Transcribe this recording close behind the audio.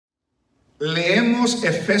leemos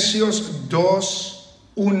Efesios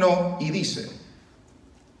 2:1 y dice: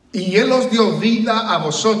 y Él os dio vida a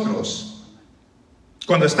vosotros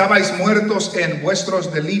cuando estabais muertos en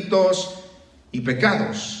vuestros delitos y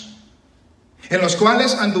pecados, en los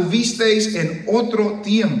cuales anduvisteis en otro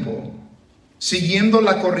tiempo, siguiendo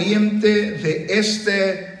la corriente de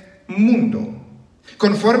este mundo,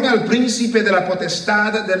 conforme al príncipe de la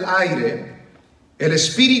potestad del aire, el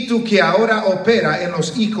espíritu que ahora opera en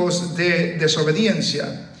los hijos de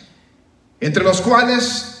desobediencia, entre los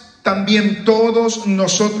cuales también todos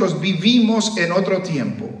nosotros vivimos en otro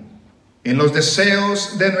tiempo, en los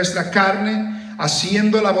deseos de nuestra carne,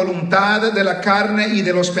 haciendo la voluntad de la carne y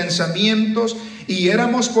de los pensamientos, y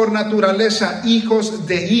éramos por naturaleza hijos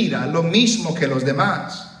de ira, lo mismo que los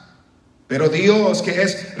demás. Pero Dios, que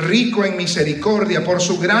es rico en misericordia, por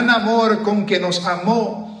su gran amor con que nos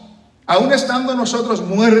amó, aun estando nosotros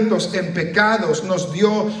muertos en pecados, nos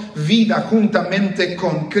dio vida juntamente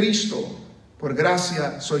con Cristo. Por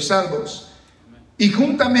gracia sois salvos. Y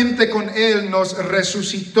juntamente con Él nos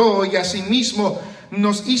resucitó y asimismo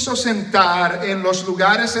nos hizo sentar en los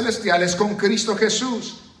lugares celestiales con Cristo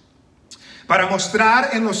Jesús, para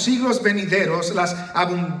mostrar en los siglos venideros las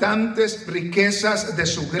abundantes riquezas de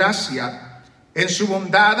su gracia, en su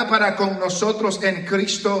bondad para con nosotros en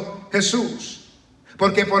Cristo Jesús.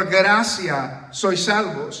 Porque por gracia sois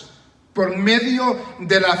salvos, por medio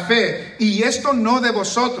de la fe, y esto no de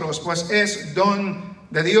vosotros, pues es don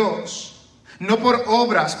de Dios, no por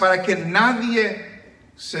obras, para que nadie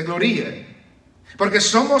se gloríe. Porque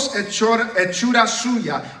somos hechura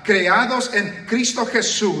suya, creados en Cristo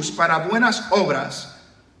Jesús para buenas obras,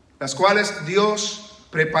 las cuales Dios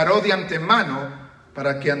preparó de antemano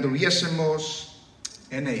para que anduviésemos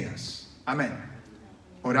en ellas. Amén.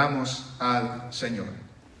 Oramos al Señor.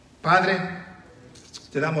 Padre,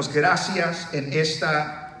 te damos gracias en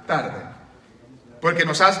esta tarde, porque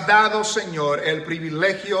nos has dado, Señor, el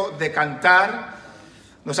privilegio de cantar,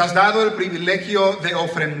 nos has dado el privilegio de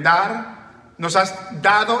ofrendar, nos has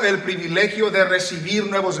dado el privilegio de recibir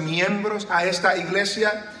nuevos miembros a esta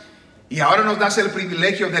iglesia, y ahora nos das el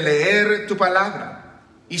privilegio de leer tu palabra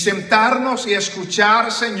y sentarnos y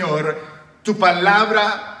escuchar, Señor, tu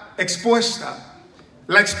palabra expuesta.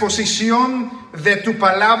 La exposición de tu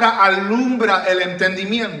palabra alumbra el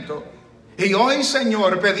entendimiento. Y hoy,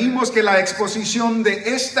 Señor, pedimos que la exposición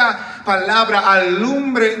de esta palabra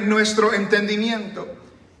alumbre nuestro entendimiento.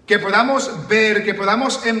 Que podamos ver, que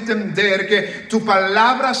podamos entender, que tu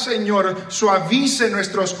palabra, Señor, suavice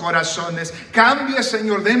nuestros corazones. Cambie,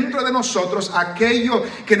 Señor, dentro de nosotros aquello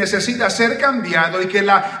que necesita ser cambiado y que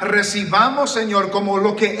la recibamos, Señor, como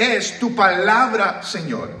lo que es tu palabra,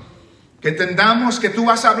 Señor. Que entendamos que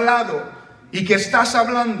tú has hablado y que estás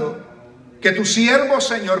hablando. Que tu siervo,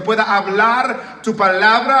 Señor, pueda hablar tu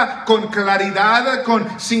palabra con claridad,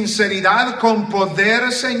 con sinceridad, con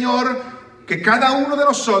poder, Señor. Que cada uno de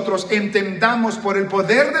nosotros entendamos por el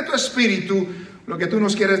poder de tu Espíritu lo que tú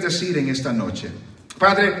nos quieres decir en esta noche.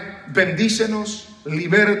 Padre, bendícenos,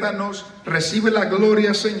 libértanos, recibe la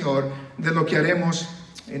gloria, Señor, de lo que haremos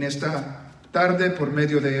en esta tarde por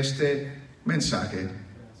medio de este mensaje.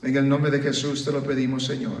 En el nombre de Jesús te lo pedimos,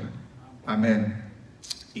 Señor. Amén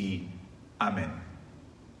y amén.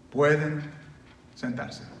 Pueden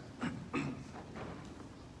sentarse.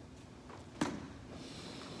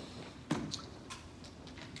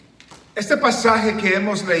 Este pasaje que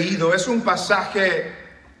hemos leído es un pasaje,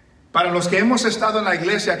 para los que hemos estado en la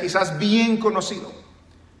iglesia, quizás bien conocido.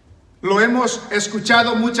 Lo hemos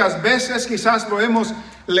escuchado muchas veces, quizás lo hemos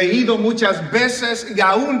leído muchas veces, y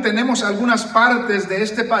aún tenemos algunas partes de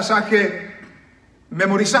este pasaje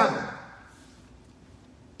memorizado.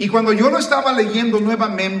 Y cuando yo lo estaba leyendo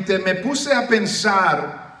nuevamente, me puse a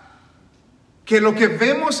pensar que lo que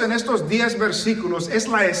vemos en estos 10 versículos es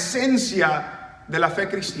la esencia de la fe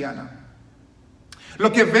cristiana.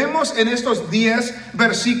 Lo que vemos en estos 10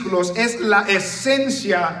 versículos es la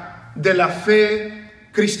esencia de la fe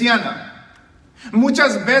cristiana.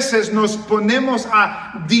 Muchas veces nos ponemos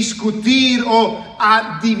a discutir o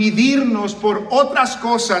a dividirnos por otras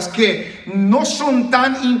cosas que no son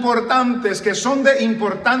tan importantes, que son de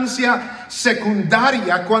importancia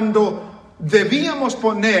secundaria, cuando debemos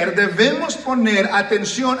poner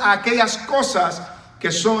atención a aquellas cosas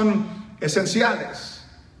que son esenciales.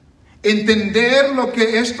 Entender lo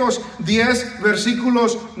que estos 10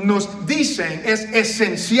 versículos nos dicen es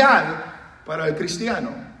esencial para el cristiano,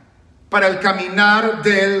 para el caminar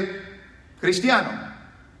del cristiano.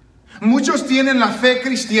 Muchos tienen la fe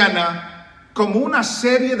cristiana como una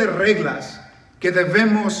serie de reglas que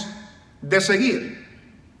debemos de seguir.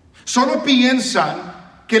 Solo piensan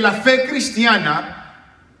que la fe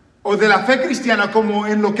cristiana o de la fe cristiana como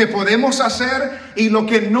en lo que podemos hacer y lo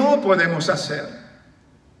que no podemos hacer.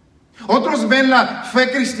 Otros ven la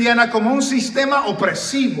fe cristiana como un sistema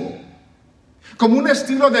opresivo, como un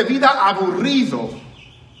estilo de vida aburrido,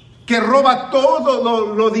 que roba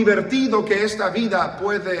todo lo divertido que esta vida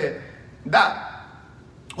puede dar.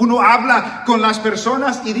 Uno habla con las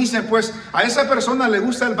personas y dice, pues a esa persona le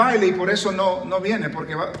gusta el baile y por eso no viene,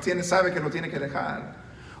 porque sabe que lo tiene que dejar.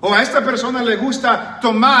 O a esta persona le gusta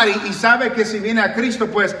tomar y sabe que si viene a Cristo,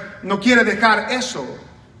 pues no quiere dejar eso.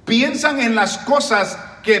 Piensan en las cosas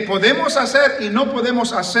que podemos hacer y no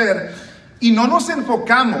podemos hacer, y no nos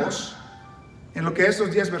enfocamos en lo que estos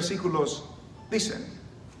 10 versículos dicen.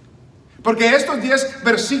 Porque estos 10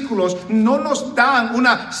 versículos no nos dan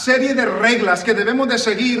una serie de reglas que debemos de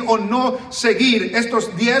seguir o no seguir.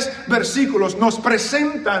 Estos 10 versículos nos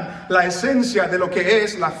presentan la esencia de lo que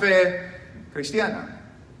es la fe cristiana.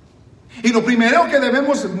 Y lo primero que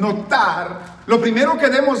debemos notar, lo primero que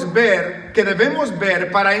debemos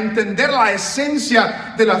ver para entender la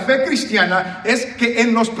esencia de la fe cristiana es que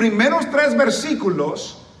en los primeros 3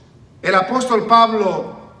 versículos, el apóstol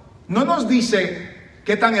Pablo no nos dice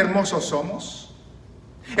qué tan hermosos somos.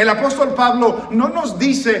 El apóstol Pablo no nos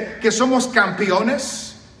dice que somos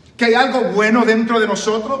campeones, que hay algo bueno dentro de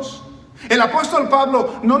nosotros. El apóstol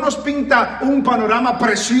Pablo no nos pinta un panorama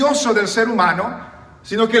precioso del ser humano,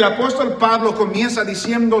 sino que el apóstol Pablo comienza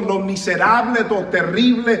diciendo lo miserable, lo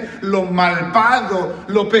terrible, lo malvado,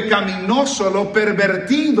 lo pecaminoso, lo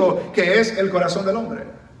pervertido que es el corazón del hombre.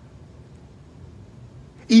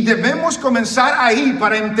 Y debemos comenzar ahí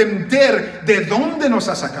para entender de dónde nos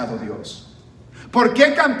ha sacado Dios. ¿Por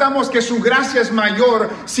qué cantamos que su gracia es mayor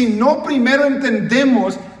si no primero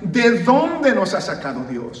entendemos de dónde nos ha sacado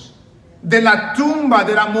Dios? De la tumba,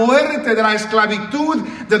 de la muerte, de la esclavitud,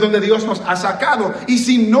 de donde Dios nos ha sacado. Y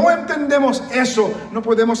si no entendemos eso, no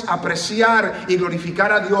podemos apreciar y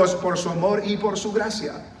glorificar a Dios por su amor y por su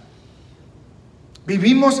gracia.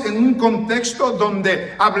 Vivimos en un contexto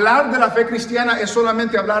donde hablar de la fe cristiana es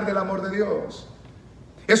solamente hablar del amor de Dios.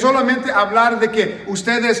 Es solamente hablar de que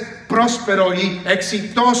usted es próspero y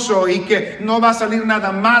exitoso y que no va a salir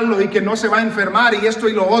nada malo y que no se va a enfermar y esto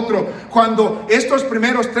y lo otro. Cuando estos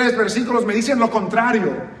primeros 3 versículos me dicen lo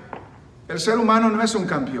contrario. El ser humano no es un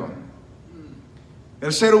campeón.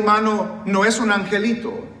 El ser humano no es un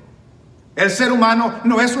angelito. El ser humano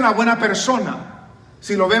no es una buena persona.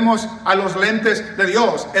 Si lo vemos a los lentes de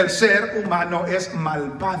Dios, el ser humano es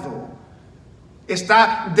malvado.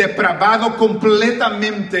 Está depravado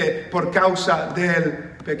completamente por causa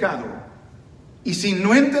del pecado. Y si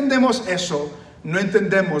no entendemos eso, no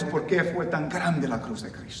entendemos por qué fue tan grande la cruz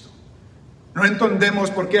de Cristo. No entendemos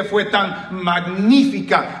por qué fue tan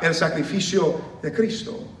magnífica el sacrificio de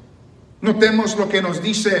Cristo. Notemos lo que nos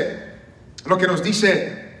dice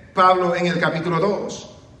Pablo en el capítulo 2.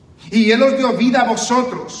 Y Él os dio vida a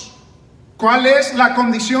vosotros. ¿Cuál es la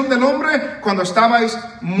condición del hombre? Cuando estabais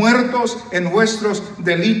muertos en vuestros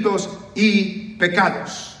delitos y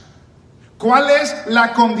pecados. ¿Cuál es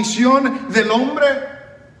la condición del hombre?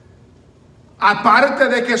 Aparte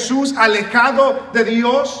de Jesús, alejado de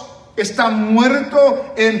Dios, está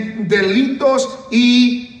muerto en delitos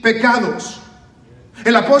y pecados.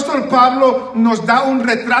 El apóstol Pablo nos da un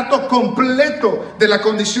retrato completo de la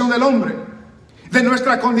condición del hombre, de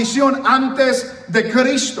nuestra condición antes de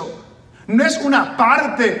Cristo. No es una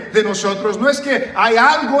parte de nosotros, no es que hay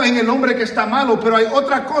algo en el hombre que está malo, pero hay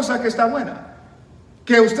otra cosa que está buena.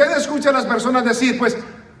 Que usted escucha a las personas decir, pues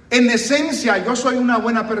en esencia yo soy una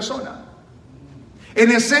buena persona.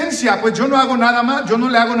 En esencia, pues yo no hago nada mal, yo no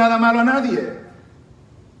le hago nada malo a nadie.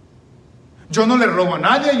 Yo no le robo a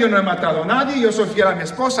nadie, yo no he matado a nadie, yo soy fiel a mi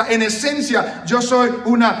esposa. En esencia, yo soy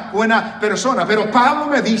una buena persona. Pero Pablo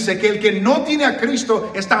me dice que el que no tiene a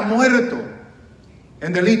Cristo está muerto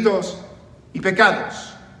en delitos y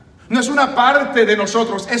pecados. No es una parte de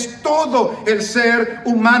nosotros, es todo el ser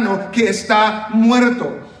humano que está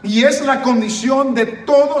muerto. Y es la condición de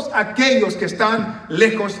todos aquellos que están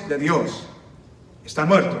lejos de Dios. Están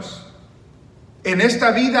muertos. En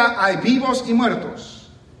esta vida hay vivos y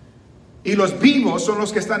muertos. Y los vivos son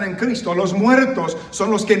los que están en Cristo. Los muertos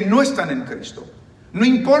son los que no están en Cristo. No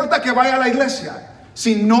importa que vaya a la iglesia.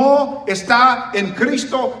 Si no está en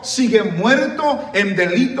Cristo, sigue muerto en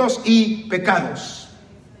delitos y pecados.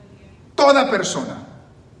 Toda persona.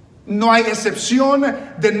 No hay excepción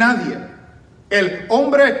de nadie. El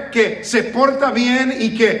hombre que se porta bien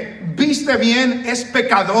y que viste bien es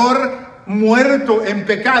pecador, muerto en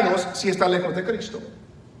pecados si está lejos de Cristo.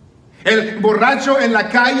 El borracho en la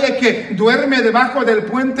calle que duerme debajo del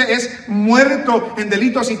puente es muerto en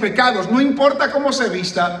delitos y pecados. No importa cómo se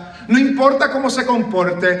vista, no importa cómo se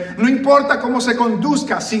comporte, no importa cómo se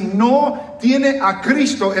conduzca. Si no tiene a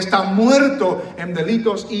Cristo, está muerto en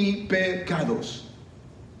delitos y pecados.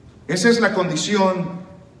 Esa es la condición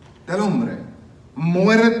del hombre.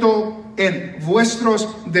 Muerto en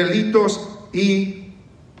vuestros delitos y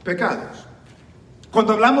pecados.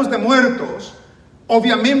 Cuando hablamos de muertos,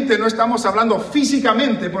 obviamente no estamos hablando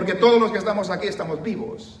físicamente, porque todos los que estamos aquí estamos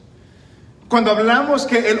vivos. Cuando hablamos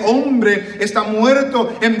que el hombre está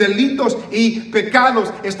muerto en delitos y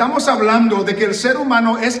pecados, estamos hablando de que el ser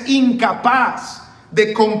humano es incapaz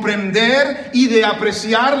de comprender y de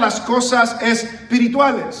apreciar las cosas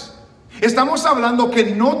espirituales. Estamos hablando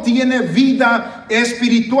que no tiene vida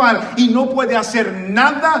espiritual y no puede hacer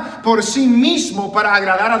nada por sí mismo para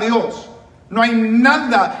agradar a Dios. No hay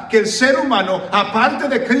nada que el ser humano, aparte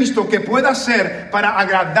de Cristo, que pueda hacer para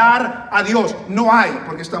agradar a Dios. No hay,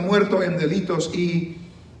 porque está muerto en delitos y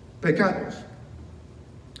pecados.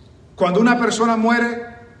 Cuando una persona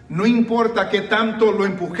muere, no importa que tanto lo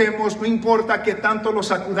empujemos, no importa que tanto lo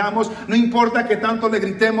sacudamos, no importa que tanto le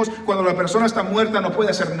gritemos, cuando la persona está muerta no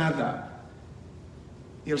puede hacer nada.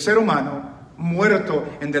 Y el ser humano, muerto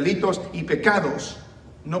en delitos y pecados,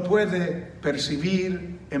 no puede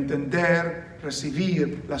percibir, entender,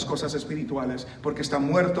 recibir las cosas espirituales, porque está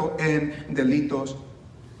muerto en delitos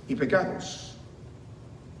y pecados.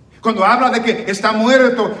 Cuando habla de que está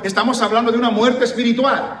muerto, estamos hablando de una muerte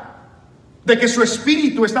espiritual, de que su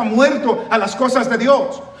espíritu está muerto a las cosas de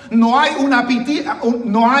Dios. No hay un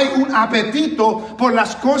apetito por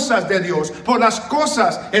las cosas de Dios, por las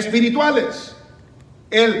cosas espirituales.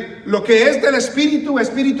 Lo que es del espíritu,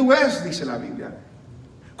 espíritu es, dice la Biblia.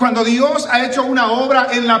 Cuando Dios ha hecho una obra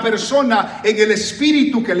en la persona, en el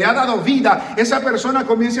espíritu que le ha dado vida, esa persona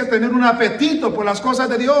comienza a tener un apetito por las cosas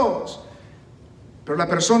de Dios. Pero la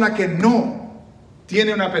persona que no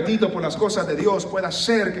tiene un apetito por las cosas de Dios, puede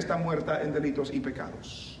ser que está muerta en delitos y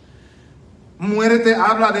pecados. Muerte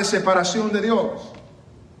habla de separación de Dios.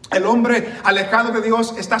 El hombre alejado de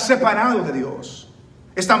Dios está separado de Dios.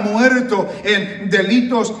 Está muerto en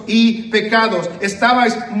delitos y pecados.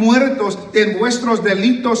 Estabais muertos en vuestros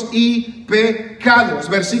delitos y pecados.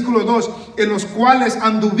 Versículo 2, en los cuales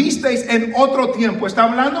anduvisteis en otro tiempo. Está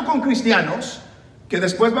hablando con cristianos, que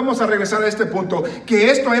después vamos a regresar a este punto,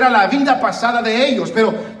 que esto era la vida pasada de ellos,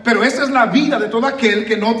 pero esta es la vida de todo aquel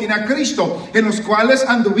que no tiene a Cristo, en los cuales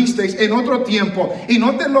anduvisteis en otro tiempo. Y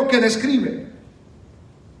noten lo que describe: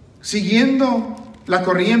 siguiendo la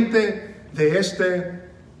corriente de este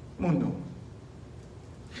mundo.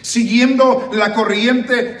 Siguiendo la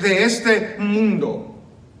corriente de este mundo.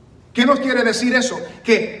 ¿Qué nos quiere decir eso?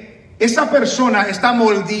 Que esa persona está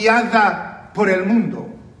moldeada por el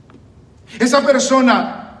mundo. Esa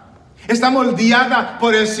persona está moldeada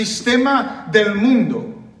por el sistema del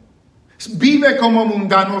mundo. Vive como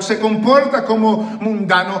mundano, se comporta como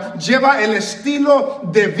mundano, lleva el estilo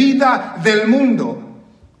de vida del mundo,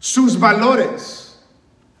 sus valores,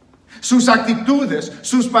 sus actitudes,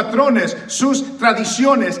 sus patrones, sus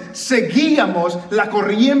tradiciones. Seguíamos la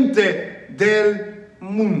corriente del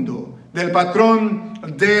mundo, del patrón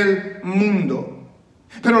del mundo.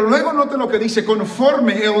 Pero luego note lo que dice: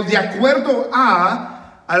 conforme o de acuerdo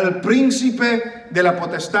al príncipe de la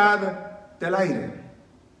potestad del aire.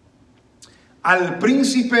 Al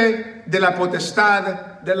príncipe de la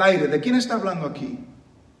potestad del aire. ¿De quién está hablando aquí?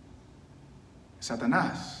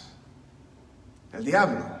 Satanás, el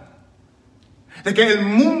diablo. De que el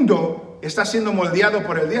mundo está siendo moldeado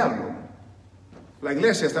por el diablo. La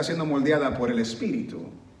iglesia está siendo moldeada por el Espíritu.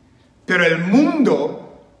 Pero el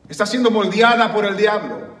mundo está siendo moldeada por el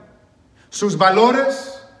diablo. Sus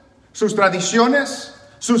valores, sus tradiciones,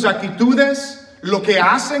 sus actitudes, lo que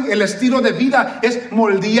hacen, el estilo de vida es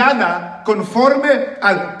moldeada conforme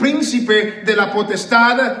al príncipe de la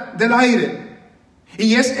potestad del aire.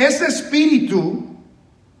 Y es ese espíritu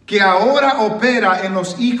que ahora opera en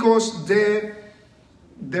los hijos de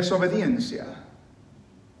desobediencia.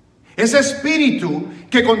 Ese espíritu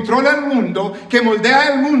que controla el mundo, que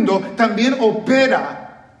moldea el mundo, también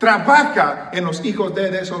opera, trabaja en los hijos de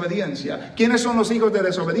desobediencia. ¿Quiénes son los hijos de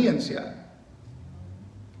desobediencia?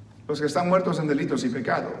 Los que están muertos en delitos y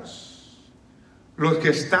pecados. Los que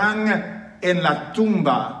están en la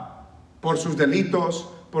tumba por sus delitos,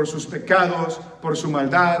 por sus pecados, por su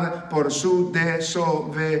maldad, por su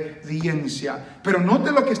desobediencia. Pero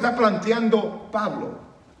note lo que está planteando Pablo.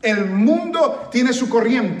 El mundo tiene su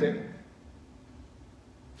corriente.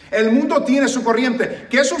 El mundo tiene su corriente.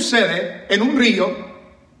 ¿Qué sucede en un río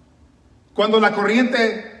cuando la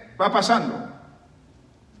corriente va pasando?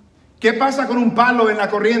 ¿Qué pasa con un palo en la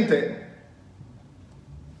corriente?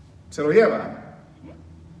 Se lo lleva.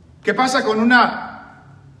 ¿Qué pasa con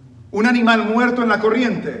un animal muerto en la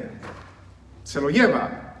corriente? Se lo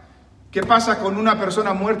lleva. ¿Qué pasa con una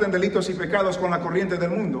persona muerta en delitos y pecados con la corriente del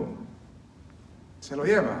mundo? Se lo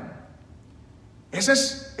lleva. Esa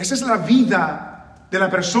es la vida de la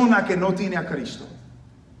persona que no tiene a Cristo.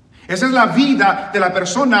 Esa es la vida de la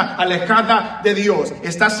persona alejada de Dios.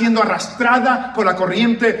 Está siendo arrastrada por la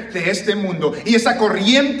corriente de este mundo. Y esa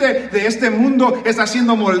corriente de este mundo está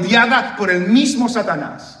siendo moldeada por el mismo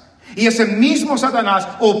Satanás. Y ese mismo Satanás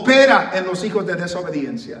opera en los hijos de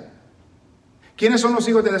desobediencia. ¿Quiénes son los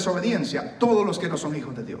hijos de desobediencia? Todos los que no son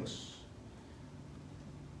hijos de Dios.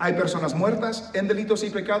 Hay personas muertas en delitos y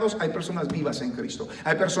pecados, hay personas vivas en Cristo.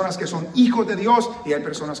 Hay personas que son hijos de Dios y hay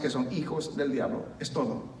personas que son hijos del diablo. Es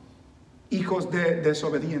todo. Hijos de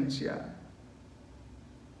desobediencia.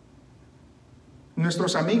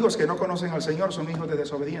 Nuestros amigos que no conocen al Señor son hijos de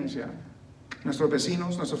desobediencia. Nuestros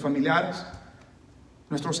vecinos, nuestros familiares,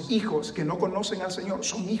 nuestros hijos que no conocen al Señor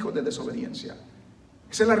son hijos de desobediencia.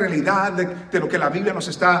 Esa es la realidad de lo que la Biblia nos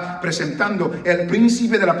está presentando. El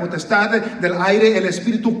príncipe de la potestad del aire, el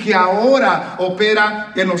espíritu que ahora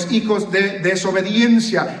opera en los hijos de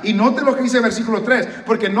desobediencia. Y note lo que dice el versículo 3,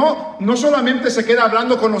 porque no solamente se queda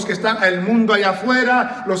hablando con los que están en el mundo allá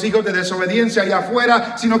afuera, los hijos de desobediencia allá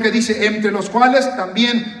afuera, sino que dice entre los cuales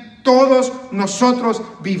también todos nosotros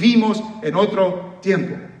vivimos en otro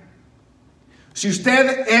tiempo. Si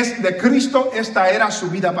usted es de Cristo, esta era su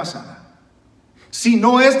vida pasada. Si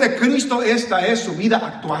no es de Cristo, esta es su vida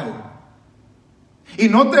actual. Y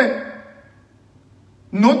note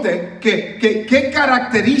que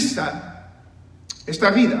caracteriza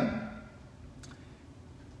esta vida.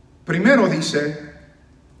 Primero dice,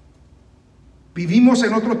 vivimos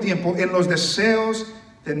en otro tiempo en los deseos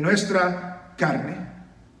de nuestra carne,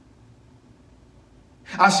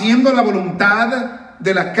 haciendo la voluntad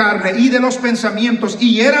de la carne y de los pensamientos,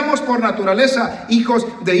 y éramos por naturaleza hijos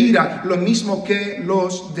de ira, lo mismo que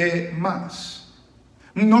los demás.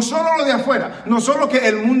 No solo lo de afuera, no solo que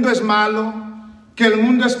el mundo es malo, que el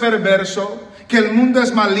mundo es perverso, que el mundo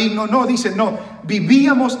es maligno. No, dice, no,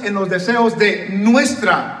 vivíamos en los deseos de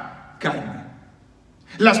nuestra carne,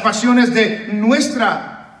 las pasiones de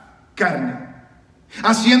nuestra carne,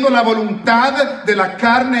 haciendo la voluntad de la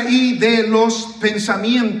carne y de los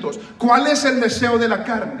pensamientos. ¿Cuál es el deseo de la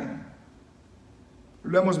carne?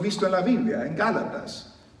 Lo hemos visto en la Biblia, en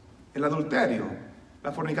Gálatas: el adulterio,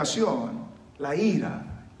 la fornicación, la ira,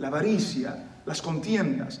 la avaricia, las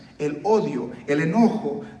contiendas, el odio, el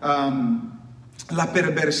enojo, la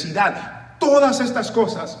perversidad. Todas estas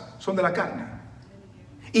cosas son de la carne.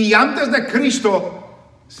 Y antes de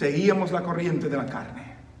Cristo seguíamos la corriente de la carne.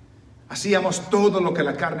 Hacíamos todo lo que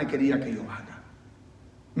la carne quería que yo haga.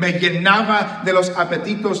 Me llenaba de los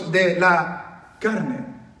apetitos de la carne.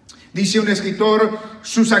 Dice un escritor,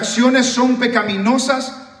 sus acciones son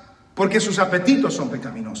pecaminosas porque sus apetitos son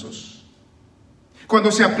pecaminosos. Cuando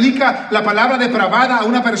se aplica la palabra depravada a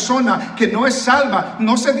una persona que no es salva,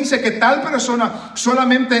 no se dice que tal persona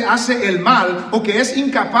solamente hace el mal o que es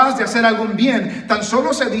incapaz de hacer algún bien. Tan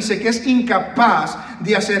solo se dice que es incapaz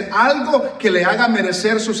de hacer algo que le haga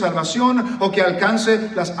merecer su salvación o que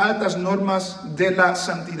alcance las altas normas de la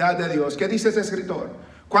santidad de Dios. ¿Qué dice ese escritor?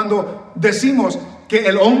 Cuando decimos que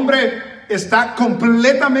el hombre está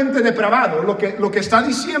completamente depravado, lo que está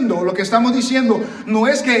diciendo, lo que estamos diciendo, no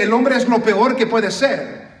es que el hombre es lo peor que puede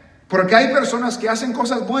ser, porque hay personas que hacen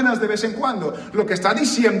cosas buenas de vez en cuando. Lo que está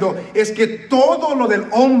diciendo es que todo lo del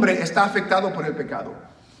hombre está afectado por el pecado.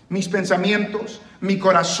 Mis pensamientos, mi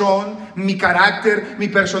corazón, mi carácter, mi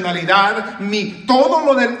personalidad, todo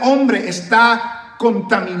lo del hombre está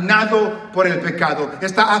contaminado por el pecado,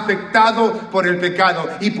 está afectado por el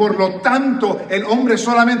pecado, y por lo tanto el hombre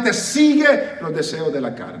solamente sigue los deseos de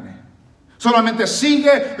la carne, solamente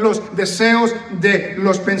sigue los deseos de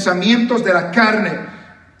los pensamientos de la carne.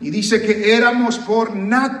 Y dice que éramos por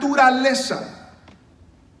naturaleza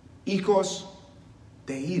hijos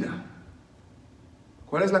de ira.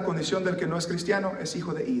 ¿Cuál es la condición del que no es cristiano? Es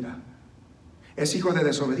hijo de ira, es hijo de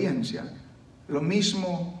desobediencia, lo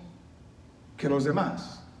mismo que los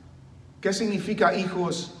demás. ¿Qué significa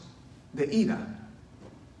hijos de ira?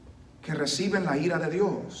 Que reciben la ira de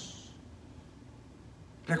Dios.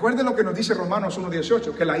 Recuerde lo que nos dice Romanos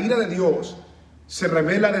 1:18, que la ira de Dios se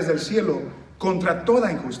revela desde el cielo contra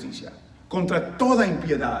toda injusticia, contra toda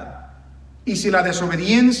impiedad. Y si la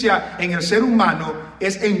desobediencia en el ser humano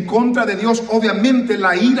es en contra de Dios, obviamente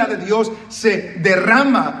la ira de Dios se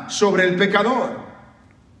derrama sobre el pecador.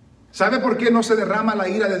 ¿Sabe por qué no se derrama la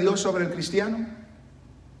ira de Dios sobre el cristiano?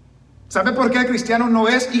 ¿Sabe por qué el cristiano no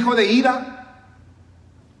es hijo de ira?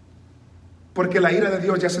 Porque la ira de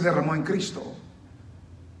Dios ya se derramó en Cristo.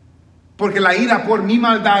 Porque la ira por mi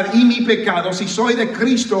maldad y mi pecado, si soy de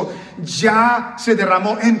Cristo, ya se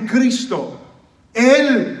derramó en Cristo.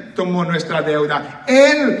 Él tomó nuestra deuda.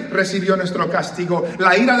 Él recibió nuestro castigo.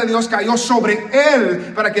 La ira de Dios cayó sobre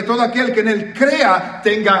Él para que todo aquel que en Él crea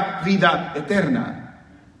tenga vida eterna.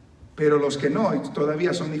 Pero los que no,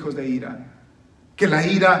 todavía son hijos de ira. Que la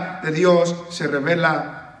ira de Dios se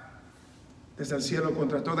revela desde el cielo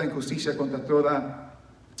contra toda injusticia, contra toda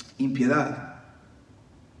impiedad.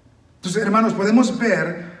 Entonces, hermanos, podemos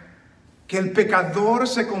ver que el pecador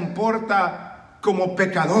se comporta como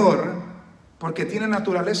pecador porque tiene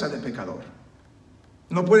naturaleza de pecador.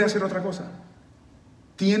 No puede hacer otra cosa.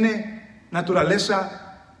 Tiene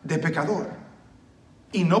naturaleza de pecador.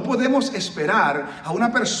 Y no podemos esperar a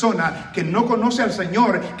una persona que no conoce al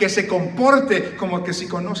Señor que se comporte como que sí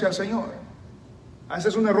conoce al Señor. Ese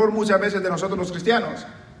es un error muchas veces de nosotros los cristianos.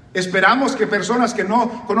 Esperamos que personas que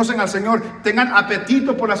no conocen al Señor tengan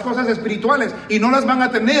apetito por las cosas espirituales y no las van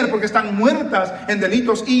a tener porque están muertas en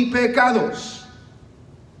delitos y pecados.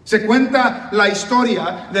 Se cuenta la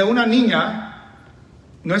historia de una niña,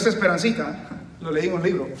 no es Esperancita, lo leí en un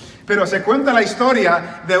libro, pero se cuenta la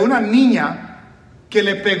historia de una niña que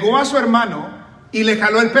le pegó a su hermano y le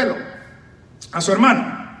jaló el pelo a su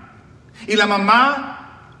hermano. Y la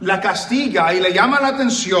mamá la castiga y le llama la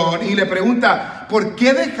atención y le pregunta: ¿por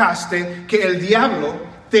qué dejaste que el diablo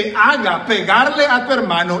te haga pegarle a tu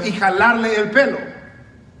hermano y jalarle el pelo?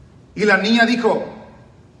 Y la niña dijo: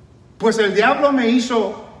 pues el diablo me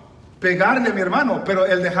hizo pegarle a mi hermano, pero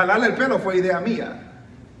el de jalarle el pelo fue idea mía.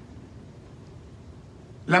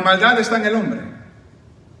 La maldad está en el hombre.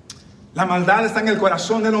 La maldad está en el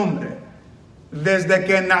corazón del hombre. Desde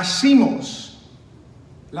que nacimos,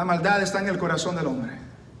 la maldad está en el corazón del hombre.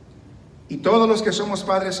 Y todos los que somos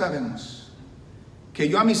padres sabemos que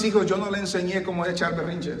yo a mis hijos yo no le enseñé cómo echar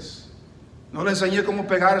berrinches. No le enseñé cómo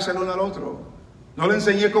pegarse el uno al otro. No le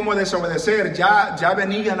enseñé cómo desobedecer. Ya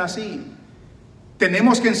venían así.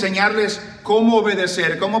 Tenemos que enseñarles cómo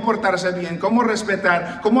obedecer, cómo portarse bien, cómo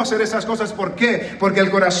respetar, cómo hacer esas cosas. ¿Por qué? Porque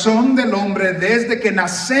el corazón del hombre desde que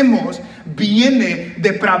nacemos viene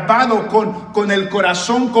depravado con el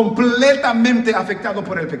corazón completamente afectado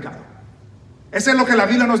por el pecado. Eso es lo que la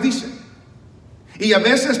Biblia nos dice. Y a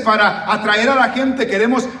veces para atraer a la gente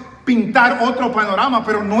queremos pintar otro panorama,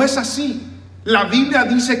 pero no es así. La Biblia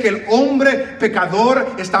dice que el hombre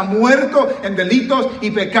pecador está muerto en delitos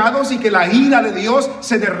y pecados y que la ira de Dios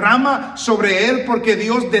se derrama sobre él porque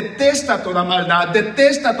Dios detesta toda maldad,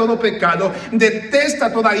 detesta todo pecado,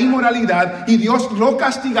 detesta toda inmoralidad y Dios lo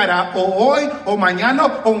castigará o hoy o mañana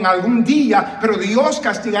o en algún día, pero Dios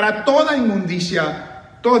castigará toda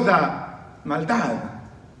inmundicia, toda maldad.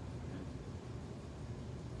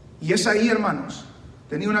 Y es ahí, hermanos.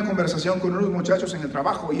 Tenía una conversación con unos muchachos en el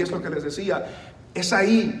trabajo y es lo que les decía. Es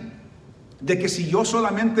ahí de que si yo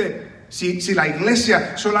solamente, si la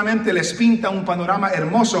iglesia solamente les pinta un panorama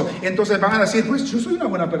hermoso, entonces van a decir: pues yo soy una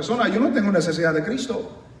buena persona, yo no tengo necesidad de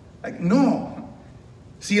Cristo. No.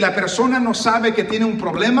 Si la persona no sabe que tiene un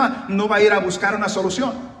problema, no va a ir a buscar una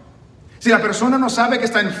solución. Si la persona no sabe que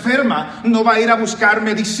está enferma, no va a ir a buscar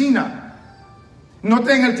medicina.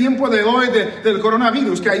 Note en el tiempo de hoy del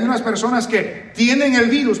coronavirus que hay unas personas que tienen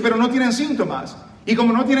el virus pero no tienen síntomas. Y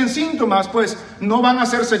como no tienen síntomas, pues no van a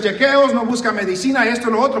hacerse chequeos, no buscan medicina, esto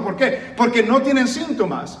y lo otro. ¿Por qué? Porque no tienen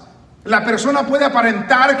síntomas. La persona puede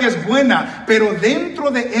aparentar que es buena, pero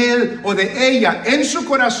dentro de él o de ella, en su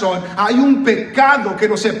corazón, hay un pecado que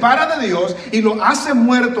lo separa de Dios y lo hace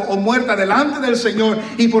muerto o muerta delante del Señor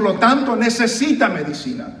y por lo tanto necesita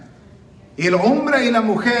medicina. Y el hombre y la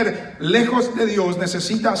mujer lejos de Dios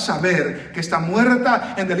necesita saber que está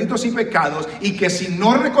muerta en delitos y pecados y que si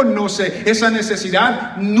no reconoce esa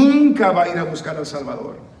necesidad, nunca va a ir a buscar al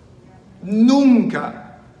Salvador.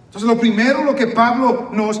 Nunca. Entonces lo primero, lo que Pablo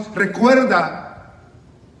nos recuerda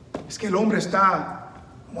es que el hombre está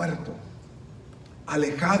muerto,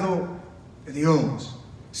 alejado de Dios,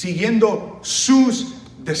 siguiendo sus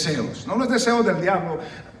deseos, no los deseos del diablo.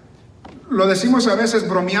 Lo decimos a veces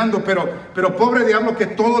bromeando, pero pobre diablo que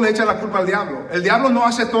todo le echa la culpa al diablo. El diablo no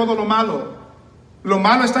hace todo lo malo. Lo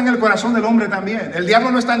malo está en el corazón del hombre también. El diablo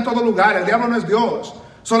no está en todo lugar, el diablo no es Dios.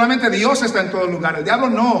 Solamente Dios está en todo lugar, el diablo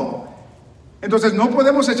no. Entonces no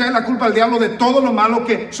podemos echar la culpa al diablo de todo lo malo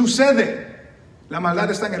que sucede. La maldad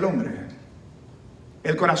está en el hombre.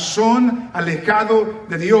 El corazón alejado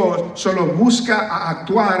de Dios solo busca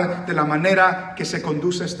actuar de la manera que se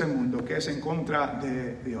conduce este mundo, que es en contra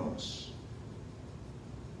de Dios.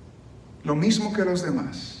 Lo mismo que los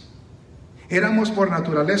demás. Éramos por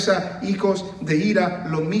naturaleza hijos de ira,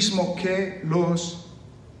 lo mismo que los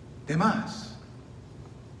demás.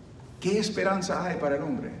 ¿Qué esperanza hay para el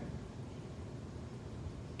hombre?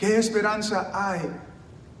 ¿Qué esperanza hay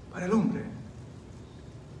para el hombre?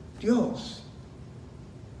 Dios.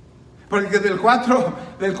 Porque del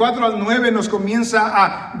 4 al 9 nos comienza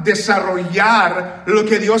a desarrollar lo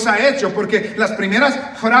que Dios ha hecho. Porque las primeras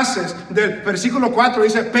frases del versículo 4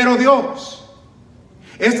 dice, pero Dios.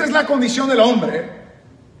 Esta es la condición del hombre,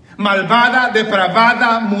 malvada,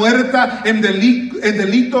 depravada, muerta en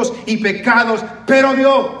delitos y pecados, pero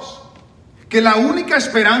Dios, que la única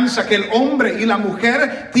esperanza que el hombre y la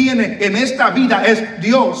mujer tiene en esta vida es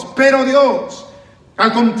Dios, pero Dios,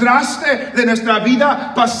 al contraste de nuestra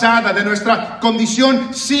vida pasada, de nuestra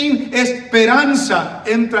condición sin esperanza,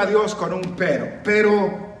 entra Dios con un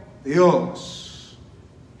pero Dios.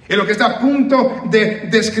 Y lo que está a punto de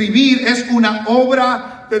describir es una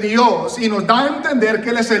obra de Dios. Y nos da a entender que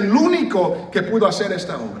Él es el único que pudo hacer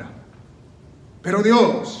esta obra. Pero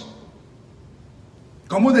Dios,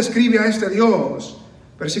 ¿cómo describe a este Dios?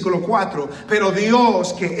 Versículo 4. Pero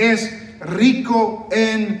Dios que es rico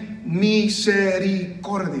en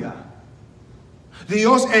misericordia.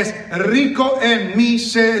 Dios es rico en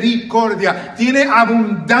misericordia. Tiene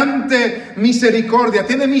abundante misericordia.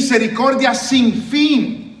 Tiene misericordia sin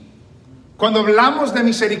fin. Cuando hablamos de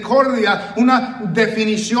misericordia, una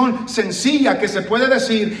definición sencilla que se puede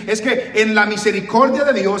decir es que en la misericordia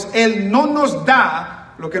de Dios, Él no nos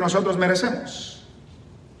da lo que nosotros merecemos.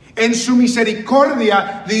 En su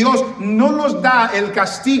misericordia, Dios no nos da el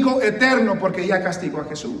castigo eterno porque ya castigó a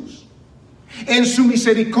Jesús. En su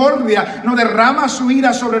misericordia no derrama su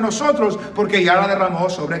ira sobre nosotros porque ya la derramó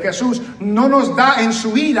sobre Jesús. No nos da en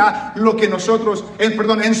su ira lo que nosotros,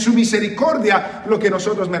 en su misericordia lo que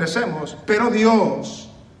nosotros merecemos. Pero Dios,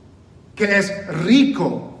 que es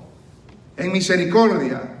rico en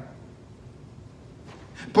misericordia,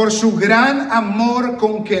 por su gran amor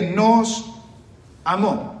con que nos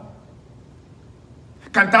amó.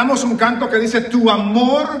 Cantamos un canto que dice, tu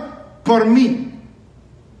amor por mí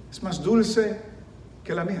es más dulce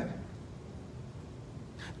que la miel.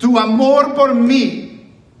 Tu amor por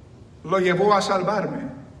mí lo llevó a salvarme.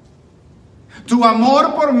 Tu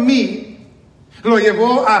amor por mí lo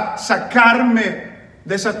llevó a sacarme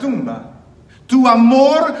de esa tumba. Tu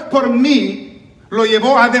amor por mí lo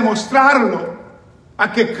llevó a demostrarlo,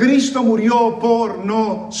 a que Cristo murió por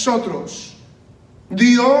nosotros.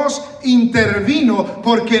 Dios intervino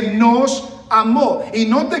porque nos amó. Y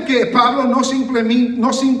note que Pablo no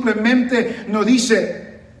simplemente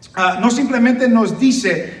nos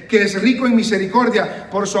dice que es rico en misericordia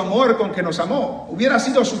por su amor con que nos amó. Hubiera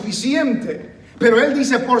sido suficiente. Pero él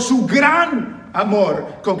dice por su gran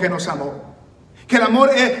amor con que nos amó. Que el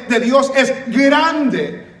amor de Dios es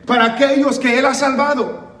grande para aquellos que Él ha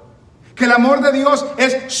salvado. Que el amor de Dios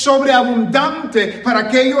es sobreabundante para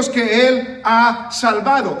aquellos que Él ha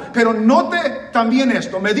salvado. Pero note también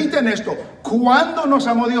esto, medite en esto. ¿Cuándo nos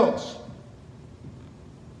amó Dios?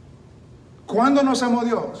 ¿Cuándo nos amó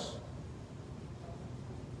Dios?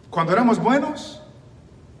 ¿Cuando éramos buenos?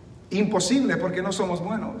 Imposible, porque no somos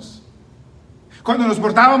buenos. ¿Cuando nos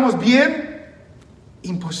portábamos bien?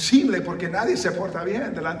 Imposible, porque nadie se porta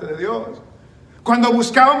bien delante de Dios. ¿Cuando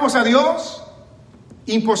buscábamos a Dios?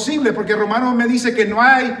 Imposible, porque Romanos me dice que no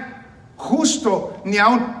hay justo ni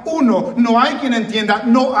aún uno, no hay quien entienda,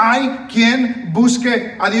 no hay quien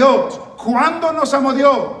busque a Dios. ¿Cuándo nos amó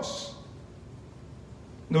Dios?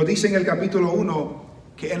 Nos dice en el capítulo 1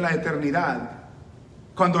 que en la eternidad,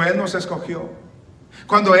 cuando Él nos escogió,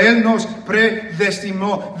 cuando Él nos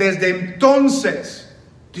predestinó, desde entonces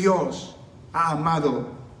Dios ha amado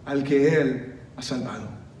al que Él ha salvado.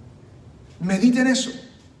 Mediten eso.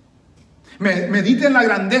 Mediten la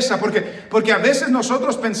grandeza, porque a veces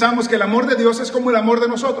nosotros pensamos que el amor de Dios es como el amor de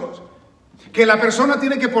nosotros. Que la persona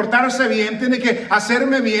tiene que portarse bien, tiene que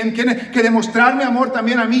hacerme bien, tiene que demostrarme amor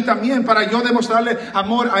también a mí también, para yo demostrarle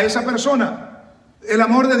amor a esa persona. El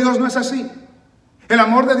amor de Dios no es así. El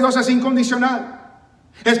amor de Dios es incondicional.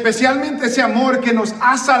 Especialmente ese amor que nos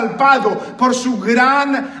ha salvado por su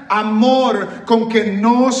gran amor con que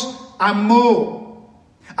nos amó.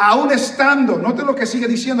 Aún estando, note lo que sigue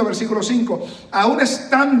diciendo versículo 5, aún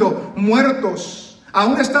estando muertos,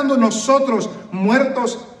 aún estando nosotros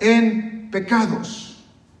muertos en pecados,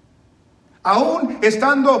 aún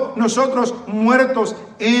estando nosotros muertos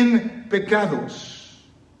en pecados.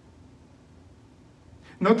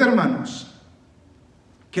 Note, hermanos,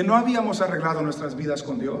 que no habíamos arreglado nuestras vidas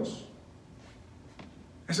con Dios.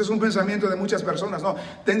 Ese es un pensamiento de muchas personas. No,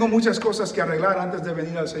 tengo muchas cosas que arreglar antes de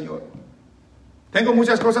venir al Señor. Tengo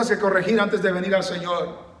muchas cosas que corregir antes de venir al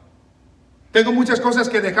Señor. Tengo muchas cosas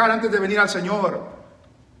que dejar antes de venir al Señor.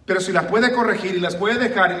 Pero si las puede corregir y las puede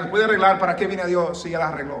dejar y las puede arreglar, ¿para qué viene a Dios si ya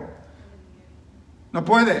las arregló? No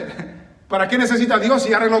puede. ¿Para qué necesita a Dios si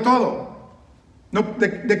ya arregló todo? No,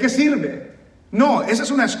 ¿de qué sirve? No, esa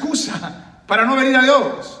es una excusa para no venir a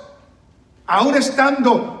Dios. Aún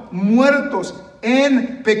estando muertos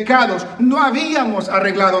en pecados, no habíamos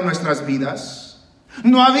arreglado nuestras vidas.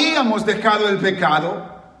 No habíamos dejado el pecado.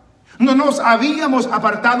 No nos habíamos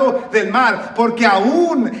apartado del mal, porque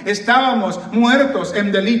aún estábamos muertos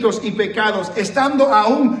en delitos y pecados. Estando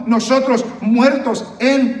aún nosotros muertos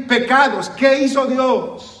en pecados, ¿qué hizo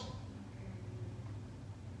Dios?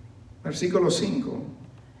 Versículo 5.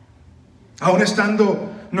 Aún estando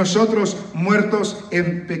nosotros muertos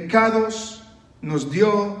en pecados, nos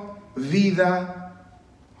dio vida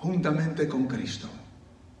juntamente con Cristo.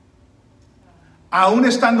 Aún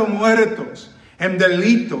estando muertos en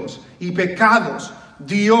delitos y pecados,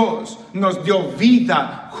 Dios nos dio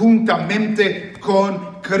vida juntamente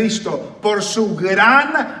con Cristo. Por su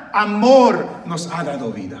gran amor nos ha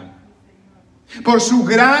dado vida. Por su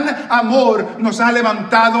gran amor nos ha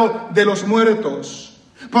levantado de los muertos.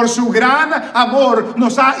 Por su gran amor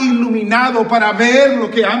nos ha iluminado para ver lo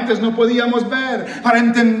que antes no podíamos ver, para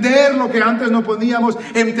entender lo que antes no podíamos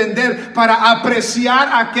entender, para apreciar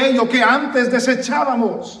aquello que antes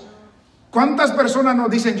desechábamos. ¿Cuántas personas nos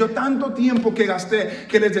dicen, yo tanto tiempo que gasté,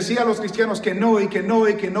 que les decía a los cristianos que no, y que no,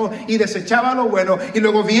 y que no, y desechaba lo bueno, y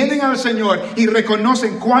luego vienen al Señor y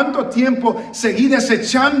reconocen cuánto tiempo seguí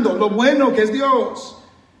desechando lo bueno que es Dios?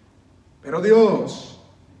 Pero Dios,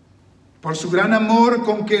 por su gran amor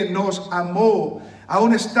con que nos amó,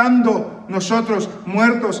 aun estando nosotros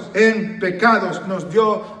muertos en pecados, nos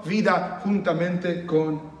dio vida juntamente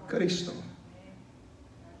con Cristo.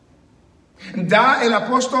 ¿Da el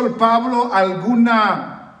apóstol Pablo algún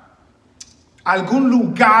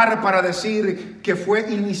lugar para decir que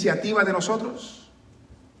fue iniciativa de nosotros?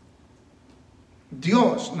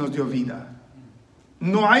 Dios nos dio vida.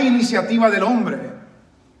 No hay iniciativa del hombre,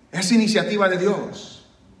 es iniciativa de Dios.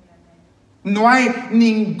 No hay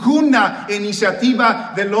ninguna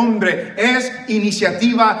iniciativa del hombre, es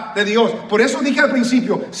iniciativa de Dios. Por eso dije al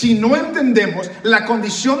principio, si no entendemos la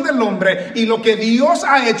condición del hombre y lo que Dios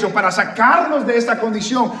ha hecho para sacarnos de esta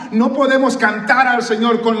condición, no podemos cantar al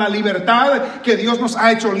Señor con la libertad que Dios nos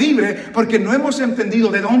ha hecho libre, porque no hemos entendido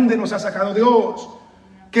de dónde nos ha sacado Dios.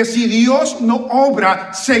 Que si Dios no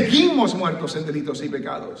obra, seguimos muertos en delitos y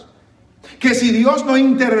pecados. Que si Dios no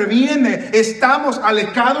interviene, estamos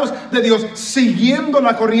alejados de Dios, siguiendo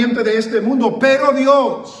la corriente de este mundo. Pero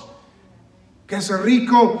Dios, que es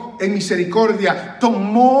rico en misericordia,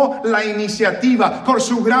 tomó la iniciativa por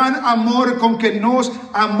su gran amor con que nos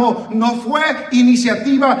amó. No fue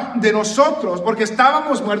iniciativa de nosotros, porque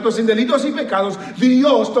estábamos muertos en delitos y pecados.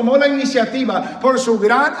 Dios tomó la iniciativa por su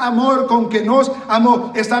gran amor con que nos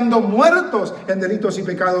amó. Estando muertos en delitos y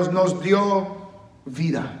pecados, nos dio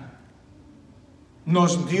vida.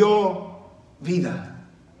 Nos dio vida.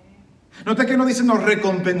 Nota que no dice nos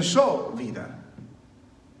recompensó vida,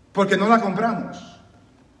 porque no la compramos.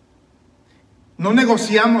 No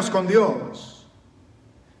negociamos con Dios.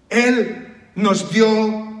 Él nos dio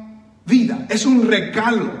vida. Es un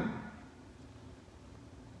regalo.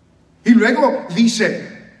 Y luego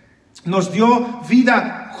dice, nos dio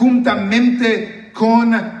vida juntamente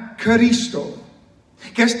con Cristo.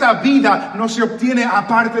 Que esta vida no se obtiene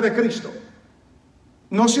aparte de Cristo.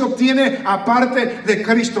 No se obtiene aparte de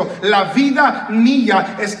Cristo. La vida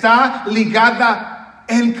mía está ligada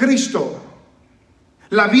en Cristo.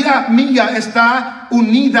 La vida mía está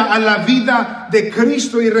unida a la vida de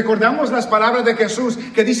Cristo. Y recordamos las palabras de Jesús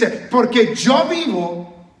que dice, porque yo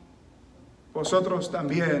vivo, vosotros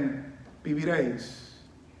también viviréis.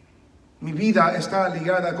 Mi vida está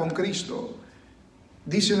ligada con Cristo.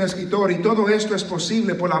 Dice un escritor, y todo esto es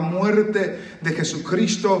posible por la muerte de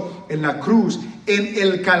Jesucristo en la cruz. En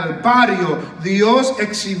el Calvario, Dios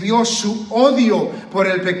exhibió su odio por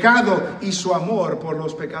el pecado y su amor por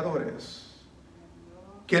los pecadores.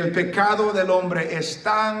 Que el pecado del hombre es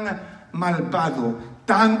tan malvado,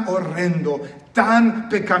 tan horrendo, tan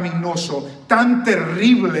pecaminoso, tan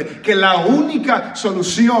terrible, que la única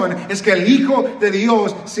solución es que el Hijo de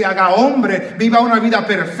Dios se haga hombre, viva una vida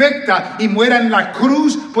perfecta y muera en la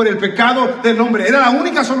cruz por el pecado del hombre. Era la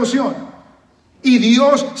única solución. Y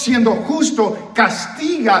Dios, siendo justo,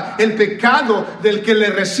 castiga el pecado del que le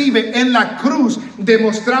recibe en la cruz,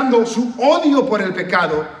 demostrando su odio por el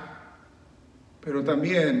pecado. Pero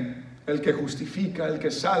también el que justifica, el que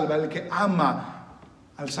salva, el que ama,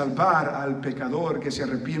 al salvar al pecador que se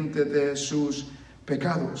arrepiente de sus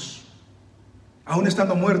pecados. Aún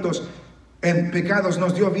estando muertos en pecados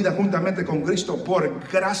nos dio vida juntamente con Cristo. Por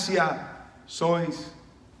gracia sois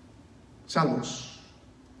salvos.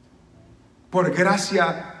 Por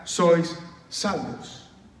gracia sois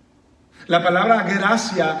salvos. La palabra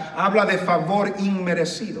gracia habla de favor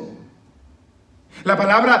inmerecido. La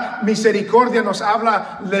palabra misericordia nos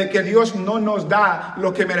habla de que Dios no nos da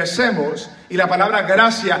lo que merecemos. Y la palabra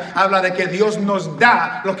gracia habla de que Dios nos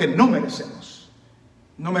da lo que no merecemos.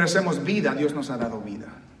 No merecemos vida, Dios nos ha dado vida.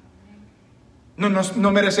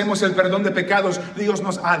 No merecemos el perdón de pecados, Dios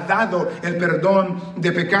nos ha dado el perdón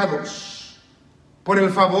de pecados. Por el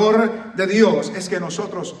favor de Dios es que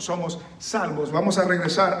nosotros somos salvos. Vamos a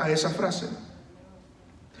regresar a esa frase.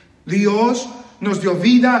 Dios nos dio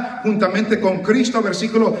vida juntamente con Cristo,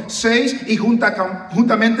 versículo 6, y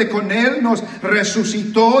juntamente con Él nos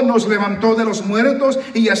resucitó, nos levantó de los muertos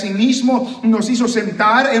y asimismo nos hizo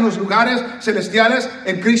sentar en los lugares celestiales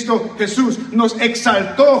en Cristo Jesús. Nos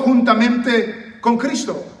exaltó juntamente con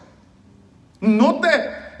Cristo. Note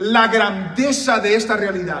la grandeza de esta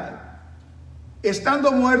realidad.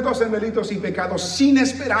 Estando muertos en delitos y pecados, sin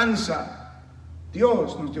esperanza,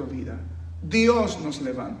 Dios nos dio vida. Dios nos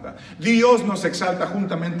levanta, Dios nos exalta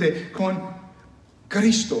juntamente con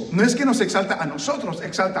Cristo. No es que nos exalta a nosotros,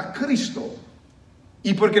 exalta a Cristo.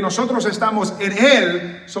 Y porque nosotros estamos en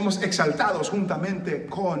Él, somos exaltados juntamente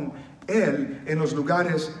con Él en los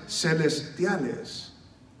lugares celestiales.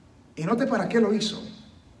 Y note para qué lo hizo.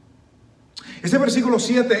 Este versículo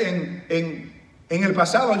 7 en el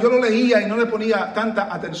pasado yo lo leía y no le ponía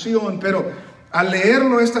tanta atención, pero al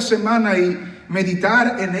leerlo esta semana y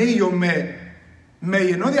meditar en ello me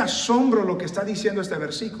llenó de asombro lo que está diciendo este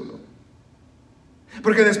versículo.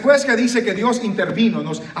 Porque después que dice que Dios intervino,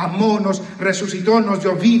 nos amó, nos resucitó, nos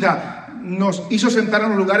dio vida, nos hizo sentar en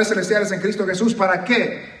los lugares celestiales en Cristo Jesús, ¿para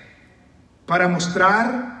qué? Para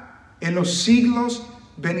mostrar en los siglos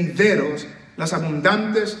venideros las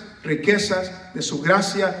abundantes riquezas de su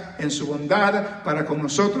gracia en su bondad para con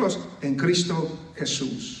nosotros en Cristo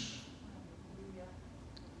Jesús.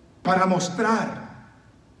 Para mostrar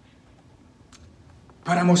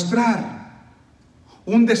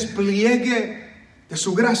un despliegue de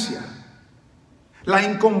su gracia, la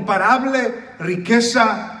incomparable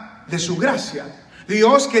riqueza de su gracia.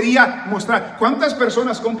 Dios quería mostrar. ¿Cuántas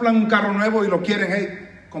personas compran un carro nuevo y lo quieren?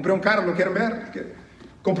 Hey, compré un carro, ¿lo quieren ver?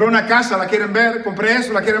 Compré una casa, ¿la quieren ver? Compré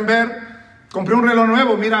eso, ¿la quieren ver? Compré un reloj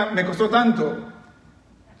nuevo, mira, me costó tanto.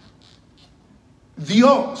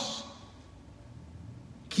 Dios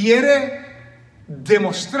quiere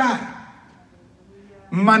demostrar,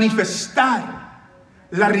 manifestar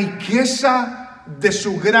la riqueza de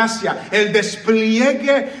su gracia, el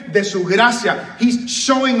despliegue de su gracia. He's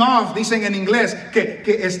showing off, dicen en inglés, que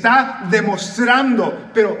está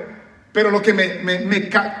demostrando, pero lo que me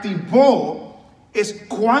captivó es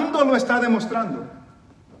cuándo lo está demostrando.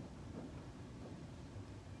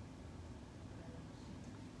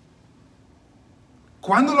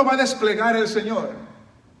 ¿Cuándo lo va a desplegar el Señor?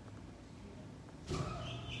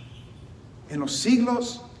 En los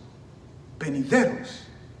siglos venideros.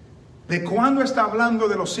 ¿De cuándo está hablando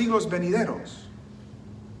de los siglos venideros?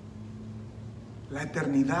 La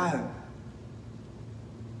eternidad.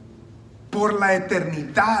 Por la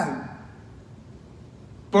eternidad.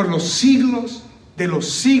 Por los siglos de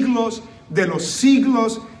los siglos de los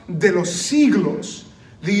siglos de los siglos.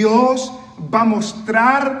 Dios va a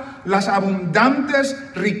mostrar las abundantes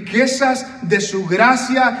riquezas de su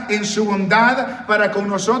gracia en su bondad para con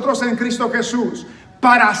nosotros en Cristo Jesús.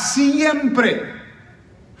 Para siempre.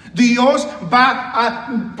 Dios va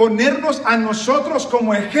a ponernos a nosotros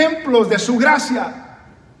como ejemplos de su gracia.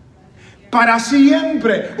 Para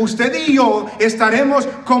siempre, usted y yo estaremos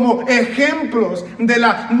como ejemplos de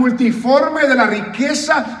la multiforme, de la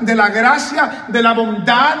riqueza, de la gracia, de la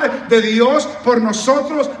bondad de Dios por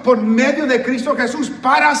nosotros, por medio de Cristo Jesús,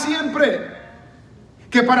 para siempre.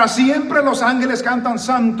 Que para siempre los ángeles cantan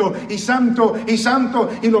santo y santo y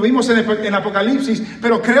santo, y lo vimos en Apocalipsis,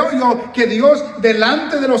 pero creo yo que Dios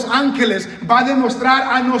delante de los ángeles va a demostrar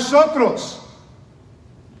a nosotros.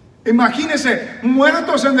 Imagínense,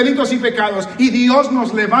 muertos en delitos y pecados, y Dios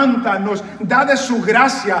nos levanta, nos da de su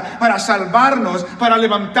gracia para salvarnos, para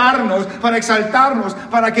levantarnos, para exaltarnos,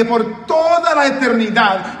 para que por toda la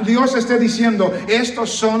eternidad Dios esté diciendo: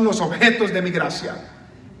 estos son los objetos de mi gracia.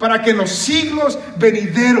 Para que en los siglos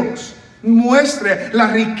venideros muestre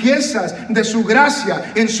las riquezas de su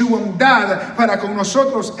gracia en su bondad para con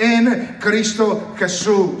nosotros en Cristo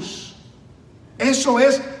Jesús. Eso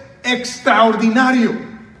es extraordinario.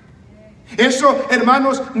 Eso,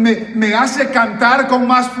 hermanos, me hace cantar con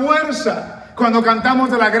más fuerza cuando cantamos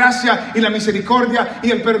de la gracia y la misericordia y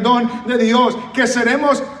el perdón de Dios, que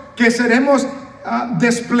que seremos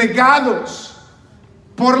desplegados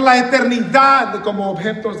por la eternidad como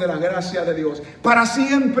objetos de la gracia de Dios. Para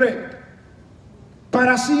siempre.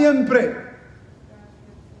 Para siempre.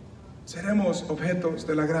 Seremos objetos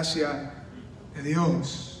de la gracia de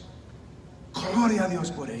Dios. Gloria a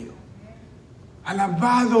Dios por ello.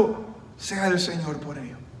 Alabado sea el Señor por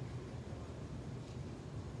ello.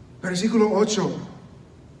 Versículo 8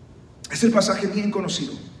 es el pasaje bien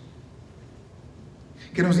conocido,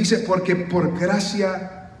 que nos dice: porque por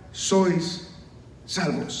gracia sois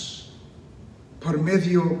salvos, por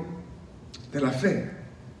medio de la fe.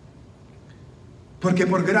 Porque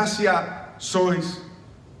por gracia sois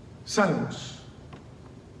salvos.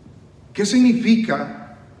 ¿Qué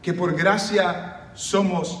significa que por gracia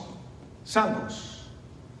somos salvos?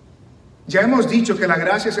 Ya hemos dicho que la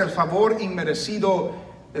gracia es el favor inmerecido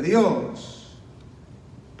de Dios,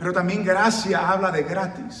 pero también gracia habla de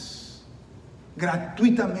gratis,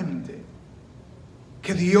 gratuitamente,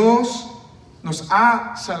 que Dios nos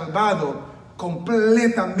ha salvado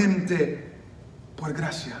completamente por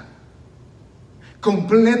gracia,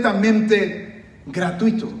 completamente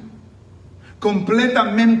gratuito,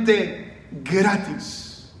 completamente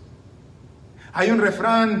gratis. Hay un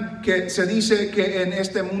refrán que se dice que en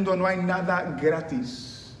este mundo no hay nada gratis.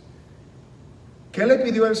 ¿Qué le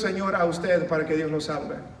pidió el Señor a usted para que Dios lo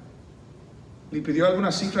salve? ¿Le pidió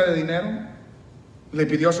alguna cifra de dinero? ¿Le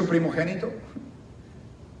pidió a su primogénito?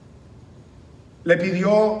 ¿Le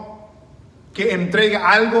pidió que entregue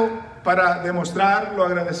algo para demostrar lo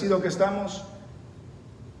agradecido que estamos?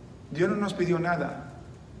 Dios no nos pidió nada,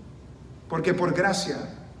 porque por gracia,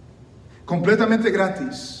 completamente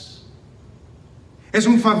gratis, es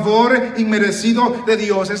un favor inmerecido de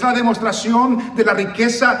Dios, es la demostración de la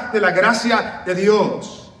riqueza de la gracia de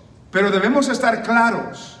Dios. Pero debemos estar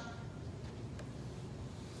claros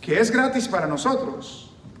que es gratis para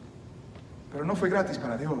nosotros, pero no fue gratis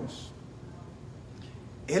para Dios.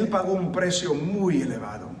 Él pagó un precio muy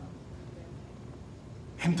elevado.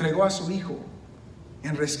 Entregó a su Hijo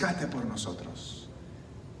en rescate por nosotros.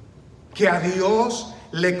 Que a Dios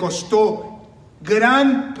le costó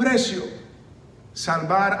gran precio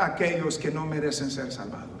salvar a aquellos que no merecen ser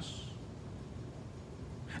salvados.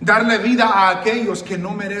 Darle vida a aquellos que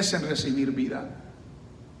no merecen recibir vida.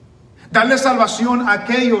 Darle salvación a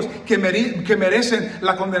aquellos que merecen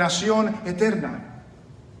la condenación eterna.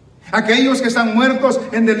 Aquellos que están muertos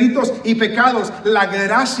en delitos y pecados. La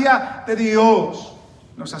gracia de Dios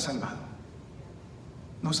nos ha salvado.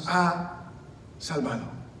 Nos ha salvado.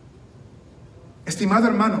 Estimado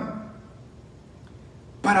hermano,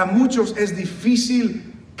 para muchos es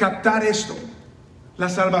difícil captar esto. La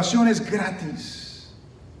salvación es gratis.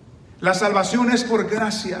 La salvación es por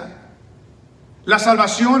gracia. La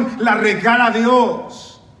salvación la regala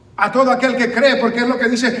Dios a todo aquel que cree, porque es lo que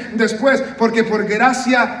dice después: porque por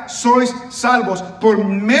gracia sois salvos por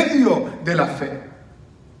medio de la fe.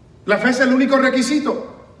 La fe es el único requisito.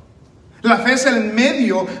 La fe es el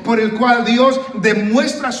medio por el cual Dios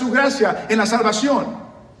demuestra su gracia en la salvación.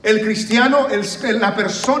 El cristiano, la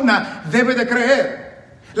persona debe de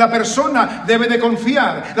creer. La persona debe de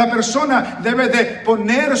confiar. La persona debe de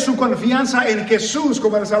poner su confianza en Jesús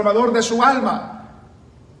como el Salvador de su alma.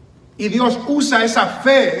 Y Dios usa esa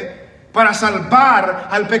fe para salvar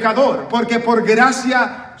al pecador. Porque por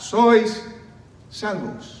gracia sois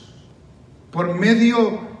salvos. Por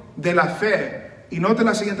medio de la fe. Y note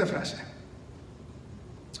la siguiente frase: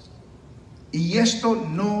 y esto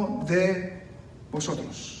no de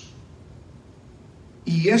vosotros.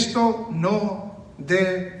 Y esto no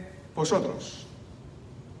de vosotros.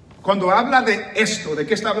 Cuando habla de esto, ¿de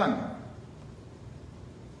qué está hablando?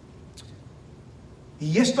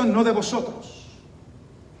 Y esto no de vosotros.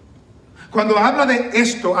 Cuando habla de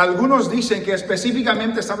esto, algunos dicen que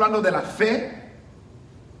específicamente está hablando de la fe,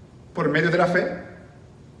 por medio de la fe.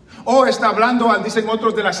 O está hablando, dicen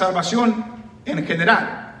otros, de la salvación en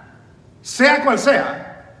general. Sea cual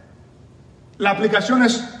sea, la aplicación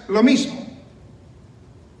es lo mismo.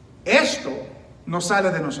 Esto no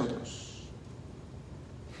sale de nosotros.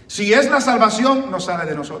 Si es la salvación, no sale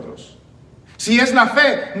de nosotros. Si es la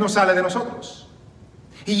fe, no sale de nosotros.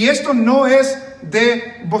 Y esto no es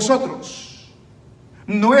de vosotros.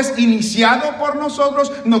 No es iniciado por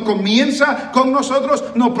nosotros, no comienza con nosotros,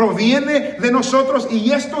 no proviene de nosotros,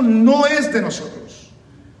 y esto no es de nosotros,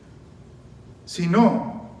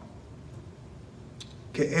 sino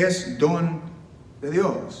que es don de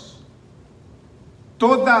Dios.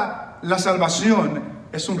 Toda la salvación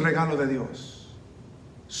es un regalo de Dios.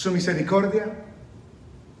 Su misericordia,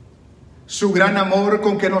 su gran amor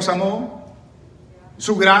con que nos amó,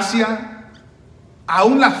 su gracia,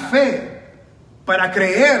 aún la fe para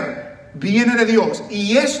creer viene de Dios.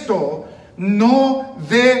 Y esto no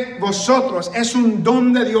de vosotros, es un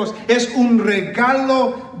don de Dios, es un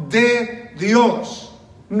regalo de Dios.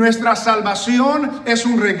 Nuestra salvación es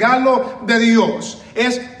un regalo de Dios.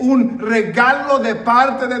 Es un regalo de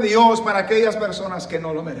parte de Dios para aquellas personas que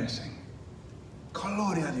no lo merecen.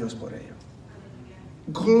 Gloria a Dios por ello.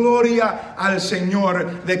 Gloria al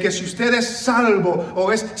Señor de que si usted es salvo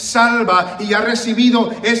o es salva y ha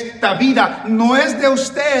recibido esta vida, no es de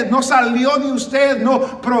usted, no salió de usted,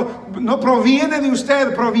 no proviene de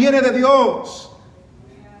usted, proviene de Dios.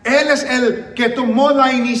 Él es el que tomó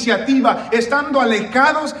la iniciativa, estando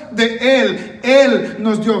alejados de Él. Él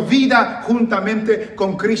nos dio vida juntamente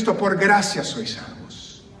con Cristo. Por gracia sois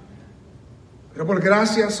salvos. Pero por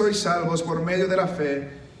gracia sois salvos por medio de la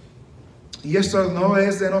fe. Y esto no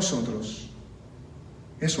es de nosotros,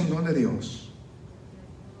 es un don de Dios,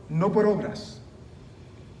 no por obras,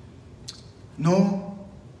 no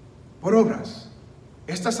por obras.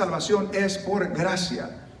 Esta salvación es por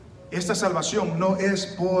gracia, esta salvación no es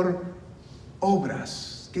por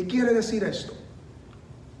obras. ¿Qué quiere decir esto?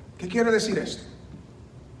 ¿Qué quiere decir esto?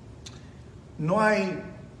 No hay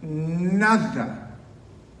nada,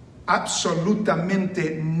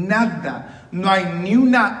 absolutamente nada. No hay ni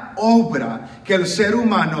una obra que el ser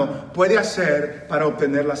humano puede hacer para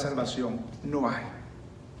obtener la salvación. No hay.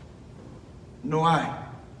 No hay.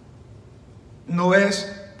 No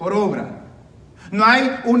es por obra. No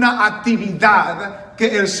hay una actividad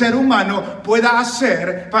que el ser humano pueda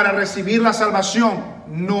hacer para recibir la salvación.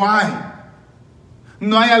 No hay.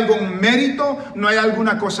 No hay algún mérito, no hay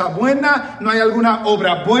alguna cosa buena, no hay alguna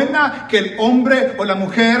obra buena que el hombre o la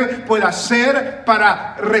mujer pueda hacer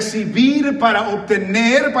para recibir, para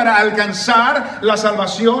obtener, para alcanzar la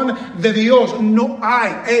salvación de Dios. No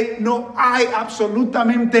hay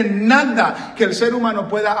absolutamente nada que el ser humano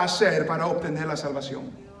pueda hacer para obtener la salvación.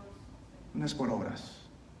 No es por obras.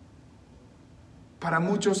 Para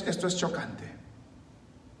muchos esto es chocante.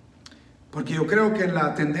 Porque yo creo que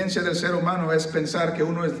la tendencia del ser humano es pensar que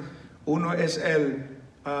uno es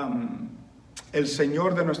el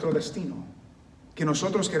Señor de nuestro destino. Que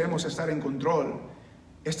nosotros queremos estar en control.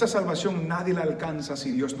 Esta salvación nadie la alcanza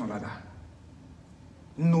si Dios no la da.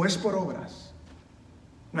 No es por obras.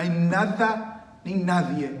 No hay nada ni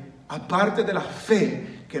nadie, aparte de la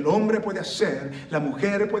fe, que el hombre puede hacer, la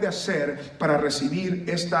mujer puede hacer para recibir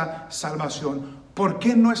esta salvación. ¿Por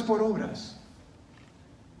qué no es por obras?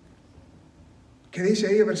 ¿Qué dice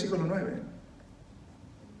ahí el versículo 9?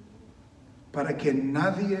 Para que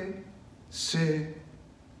nadie se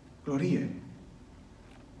gloríe.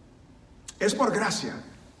 Es por gracia,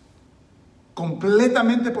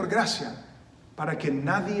 completamente por gracia, para que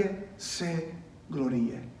nadie se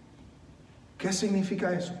gloríe. ¿Qué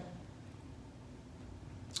significa eso?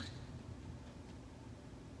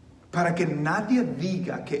 Para que nadie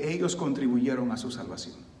diga que ellos contribuyeron a su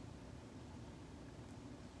salvación.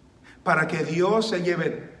 Para que Dios se lleve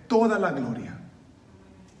toda la gloria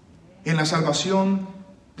en la salvación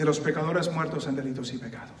de los pecadores muertos en delitos y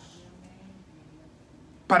pecados.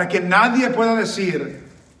 Para que nadie pueda decir,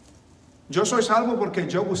 yo soy salvo porque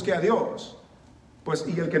yo busqué a Dios. Pues,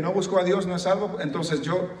 y el que no buscó a Dios no es salvo, entonces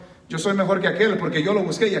yo soy mejor que aquel porque yo lo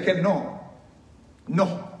busqué y aquel no.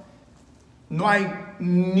 No hay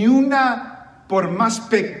ni una, por más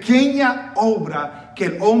pequeña obra que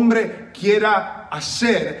el hombre quiera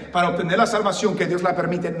hacer para obtener la salvación que Dios la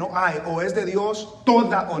permite. No hay, o es de Dios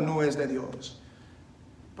toda o no es de Dios.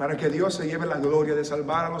 Para que Dios se lleve la gloria de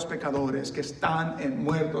salvar a los pecadores que están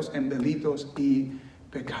muertos en delitos y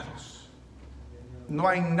pecados. No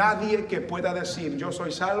hay nadie que pueda decir yo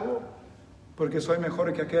soy salvo porque soy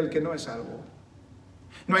mejor que aquel que no es salvo.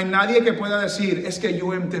 No hay nadie que pueda decir es que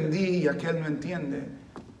yo entendí y aquel no entiende.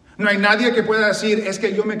 No hay nadie que pueda decir es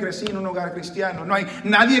que yo me crecí en un hogar cristiano. No hay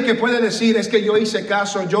nadie que pueda decir es que yo hice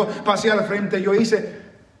caso, yo pasé al frente, yo hice.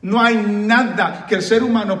 No hay nada que el ser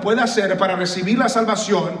humano pueda hacer para recibir la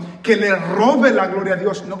salvación que le robe la gloria a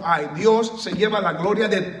Dios. No hay. Dios se lleva la gloria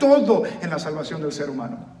de todo en la salvación del ser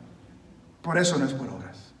humano. Por eso no es por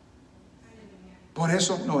obras. Por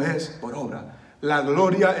eso no es por obra. La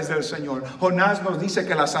gloria es del Señor. Jonás nos dice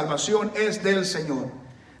que la salvación es del Señor.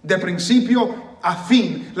 De principio a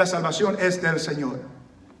fin, la salvación es del Señor.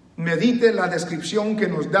 Medite la descripción que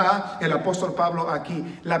nos da el apóstol Pablo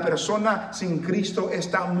aquí. La persona sin Cristo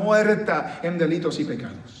está muerta en delitos y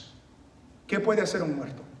pecados. ¿Qué puede hacer un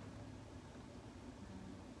muerto?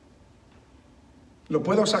 Lo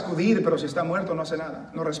puedo sacudir, pero si está muerto no hace nada,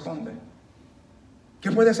 no responde.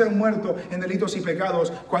 ¿Qué puede hacer un muerto en delitos y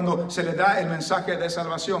pecados cuando se le da el mensaje de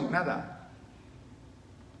salvación? Nada.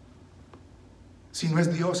 Si no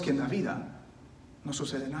es Dios quien da vida. no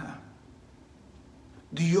sucede nada.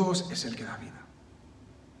 Dios es el que da vida,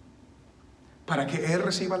 para que Él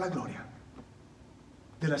reciba la gloria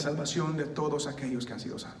de la salvación de todos aquellos que han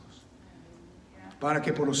sido salvos, para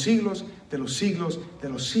que por los siglos de los siglos de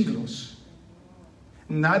los siglos,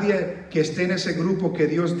 nadie que esté en ese grupo que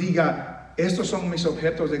Dios diga, estos son mis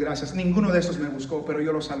objetos de gracias, ninguno de estos me buscó, pero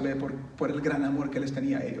yo los salvé por el gran amor que les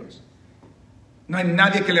tenía a ellos. No hay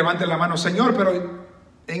nadie que levante la mano, Señor, pero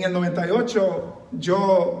en el 98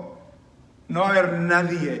 no va a haber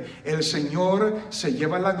nadie. El Señor se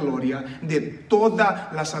lleva la gloria de toda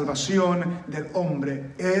la salvación del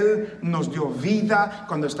hombre. Él nos dio vida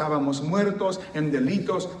cuando estábamos muertos en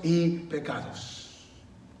delitos y pecados.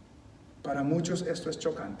 Para muchos esto es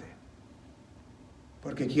chocante,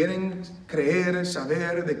 porque quieren creer,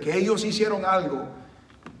 saber de que ellos hicieron algo,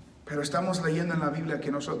 pero estamos leyendo en la Biblia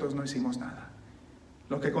que nosotros no hicimos nada.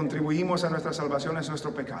 Lo que contribuimos a nuestra salvación es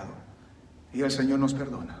nuestro pecado, y el Señor nos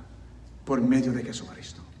perdona por medio de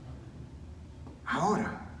Jesucristo.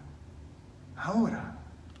 Ahora,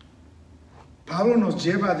 Pablo nos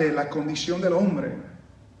lleva de la condición del hombre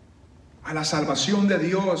a la salvación de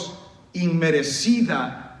Dios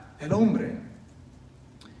inmerecida del hombre.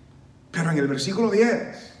 Pero en el versículo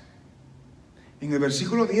 10,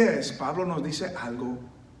 Pablo nos dice algo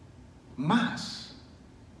más.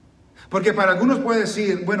 Porque para algunos puede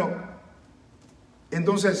decir, bueno,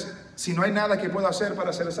 entonces, si no hay nada que pueda hacer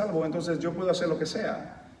para ser salvo, entonces yo puedo hacer lo que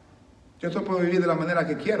sea. Yo puedo vivir de la manera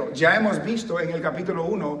que quiero. Ya hemos visto en el capítulo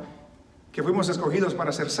 1 que fuimos escogidos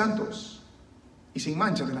para ser santos y sin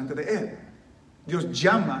mancha delante de Él. Dios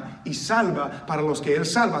llama y salva para los que Él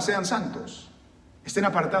salva, sean santos, estén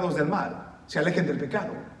apartados del mal, se alejen del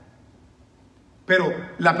pecado. Pero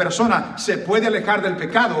la persona se puede alejar del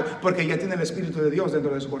pecado porque ya tiene el Espíritu de Dios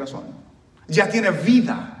dentro de su corazón. Ya tiene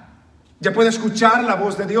vida. Ya puede escuchar la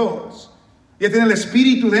voz de Dios. Ya tiene el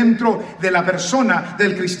Espíritu dentro de la persona,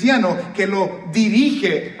 del cristiano, que lo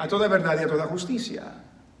dirige a toda verdad y a toda justicia.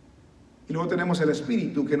 Y luego tenemos el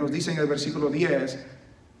Espíritu que nos dice en el versículo 10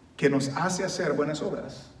 que nos hace hacer buenas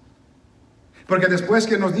obras. Porque después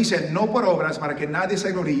que nos dice, no por obras para que nadie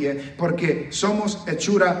se gloríe, porque somos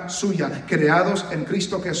hechura suya, creados en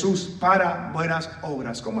Cristo Jesús para buenas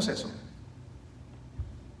obras. ¿Cómo es eso?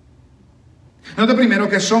 Nota primero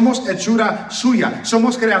que somos hechura suya,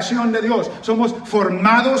 somos creación de Dios, somos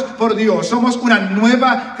formados por Dios, somos una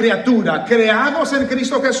nueva criatura, creados en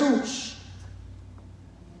Cristo Jesús.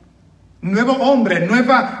 Nuevo hombre,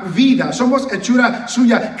 nueva vida, somos hechura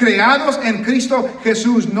suya, creados en Cristo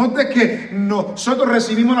Jesús. Note que nosotros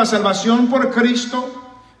recibimos la salvación por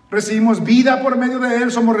Cristo, recibimos vida por medio de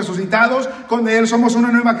Él, somos resucitados con Él, somos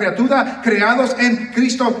una nueva criatura, creados en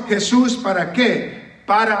Cristo Jesús. ¿Para qué?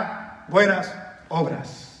 Para buenas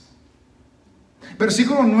obras.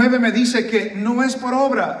 Versículo 9 me dice que no es por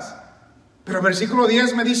obras, pero versículo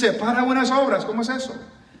 10 me dice para buenas obras. ¿Cómo es eso?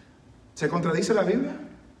 ¿Se contradice la Biblia?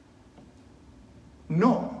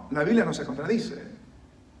 No, la Biblia no se contradice.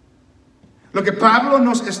 Lo que Pablo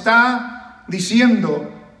nos está diciendo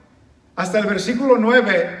hasta el versículo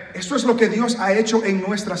 9, esto es lo que Dios ha hecho en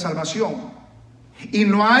nuestra salvación. Y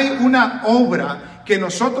no hay una obra que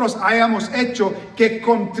nosotros hayamos hecho que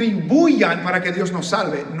contribuyan para que Dios nos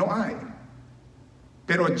salve. No hay.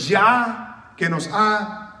 Pero ya que nos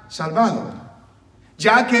ha salvado,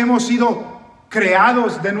 ya que hemos sido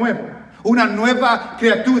creados de nuevo, una nueva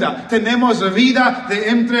criatura, tenemos vida de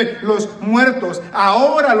entre los muertos.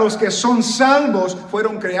 Ahora los que son salvos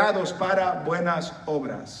fueron creados para buenas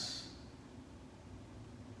obras.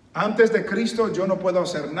 Antes de Cristo yo no puedo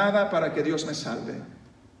hacer nada para que Dios me salve.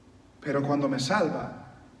 Pero cuando me salva,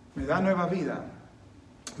 me da nueva vida,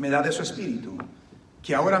 me da de su Espíritu,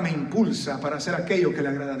 que ahora me impulsa para hacer aquello que le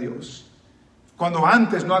agrada a Dios. Cuando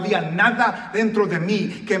antes no había nada dentro de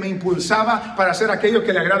mí que me impulsaba para hacer aquello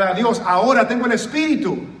que le agrada a Dios, ahora tengo el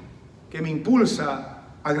Espíritu que me impulsa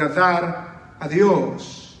a agradar a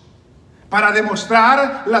Dios. Para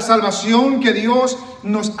demostrar la salvación que Dios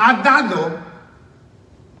nos ha dado,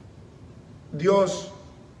 Dios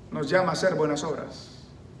nos llama a hacer buenas obras.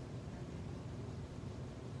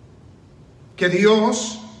 Que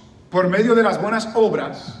Dios, por medio de las buenas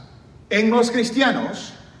obras en los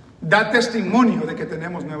cristianos, da testimonio de que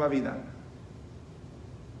tenemos nueva vida.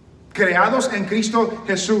 Creados en Cristo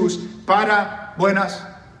Jesús para buenas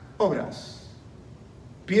obras.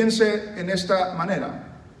 Piense en esta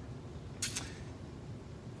manera.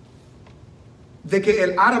 De que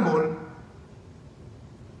el árbol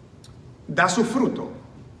da su fruto.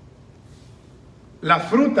 La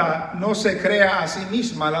fruta no se crea a sí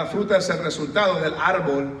misma, la fruta es el resultado del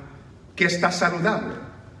árbol que está saludable.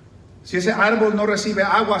 Si ese árbol no recibe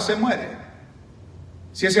agua, se muere.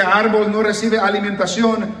 Si ese árbol no recibe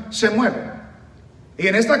alimentación, se muere. Y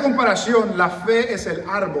en esta comparación, la fe es el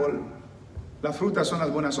árbol, las frutas son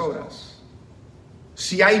las buenas obras.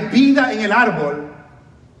 Si hay vida en el árbol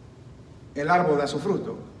da su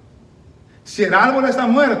fruto. Si el árbol está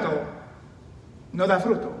muerto, no da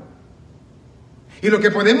fruto. Y lo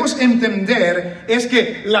que podemos entender es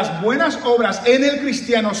que las buenas obras en el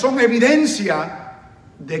cristiano son evidencia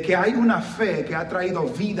de que hay una fe que ha traído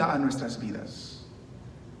vida a nuestras vidas.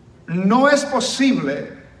 No es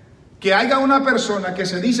posible que haya una persona que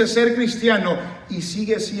se dice ser cristiano y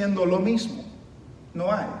sigue siendo lo mismo.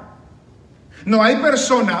 No hay. No hay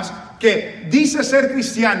personas que dice ser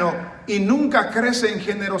cristiano y nunca crece en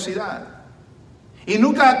generosidad. Y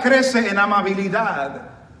nunca crece en amabilidad.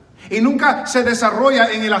 Y nunca se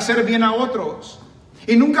desarrolla en el hacer bien a otros.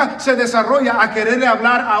 Y nunca se desarrolla a quererle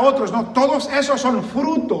hablar a otros. No, todos esos son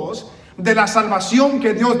frutos de la salvación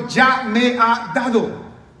que Dios ya me ha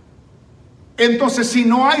dado. Entonces, si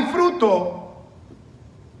no hay fruto,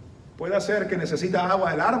 puede ser que necesita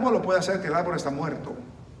agua el árbol o puede ser que el árbol está muerto.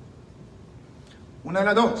 Una de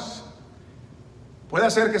las dos.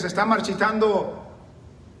 Puede ser que se está marchitando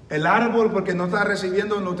el árbol porque no está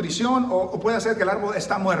recibiendo nutrición, o puede ser que el árbol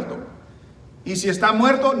está muerto. Y si está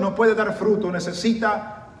muerto, no puede dar fruto,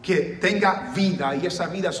 necesita que tenga vida, y esa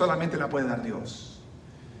vida solamente la puede dar Dios.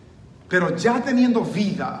 Pero ya teniendo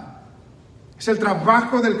vida, es el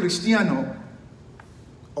trabajo del cristiano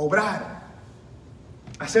obrar,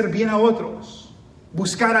 hacer bien a otros,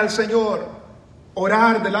 buscar al Señor,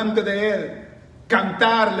 orar delante de Él,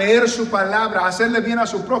 cantar, leer su palabra, hacerle bien a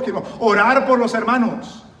su prójimo, orar por los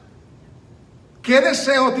hermanos. ¿Qué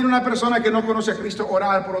deseo tiene una persona que no conoce a Cristo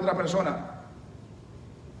orar por otra persona?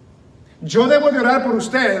 Yo debo de orar por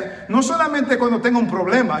usted, no solamente cuando tenga un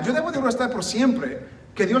problema, yo debo de orar por siempre.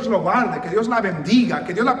 Que Dios lo guarde, que Dios la bendiga,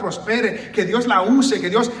 que Dios la prospere, que Dios la use, que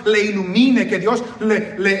Dios le ilumine, que Dios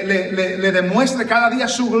le demuestre cada día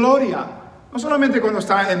su gloria. No solamente cuando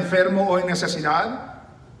está enfermo o en necesidad,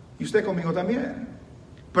 y usted conmigo también.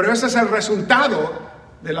 Pero ese es el resultado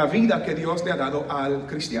de la vida que Dios le ha dado al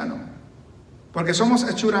cristiano. Porque somos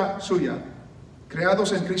hechura suya,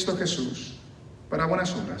 creados en Cristo Jesús, para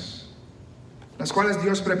buenas obras, las cuales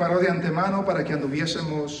Dios preparó de antemano para que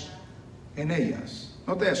anduviésemos en ellas.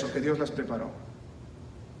 Note eso, que Dios las preparó.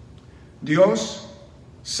 Dios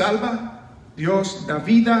salva, Dios da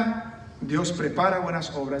vida, Dios prepara buenas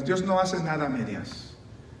obras. Dios no hace nada a medias.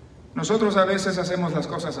 Nosotros a veces hacemos las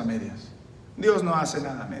cosas a medias. Dios no hace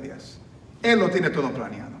nada a medias. Él lo tiene todo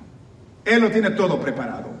planeado. Él lo tiene todo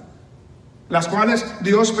preparado. Las cuales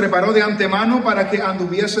Dios preparó de antemano para que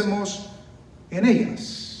anduviésemos en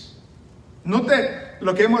ellas. Note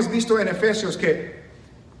lo que hemos visto en Efesios, que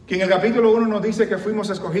en el capítulo 1 nos dice que fuimos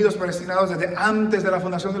escogidos, predestinados desde antes de la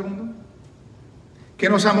fundación del mundo. Que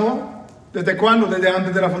nos amó, ¿desde cuándo? Desde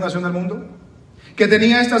antes de la fundación del mundo. Que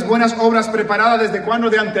tenía estas buenas obras preparadas, ¿desde cuándo?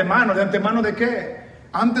 De antemano. ¿De antemano de qué?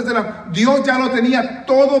 Antes de la... Dios ya lo tenía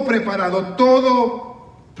todo preparado,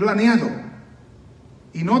 todo planeado.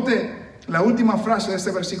 Y note la última frase de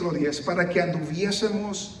este versículo 10, para que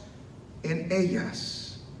anduviésemos en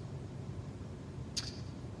ellas.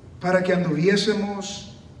 Para que anduviésemos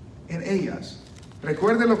en ellas.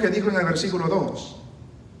 Recuerde lo que dijo en el versículo 2.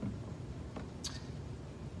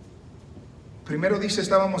 Primero dice,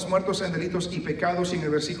 estábamos muertos en delitos y pecados, y en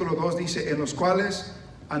el versículo 2 dice, en los cuales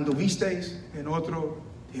anduvisteis en otro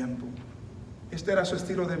tiempo. Este era su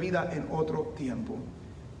estilo de vida en otro tiempo.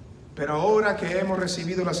 Pero ahora que hemos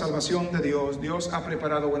recibido la salvación de Dios, Dios ha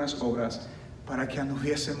preparado buenas obras para que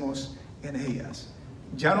anduviésemos en ellas.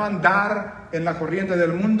 Ya no andar en la corriente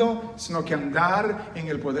del mundo, sino que andar en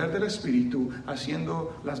el poder del Espíritu,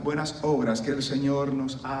 haciendo las buenas obras que el Señor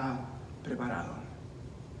nos ha preparado.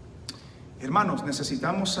 Hermanos,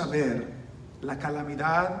 necesitamos saber la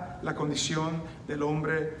calamidad, la condición del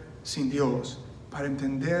hombre sin Dios, para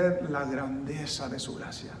entender la grandeza de su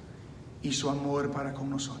gracia y su amor para con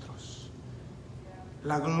nosotros.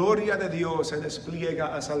 La gloria de Dios se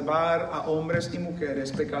despliega a salvar a hombres y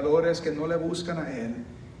mujeres pecadores que no le buscan a Él,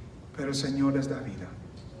 pero el Señor les da vida.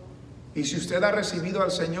 Y si usted ha recibido al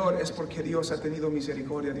Señor, es porque Dios ha tenido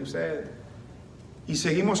misericordia de usted. Y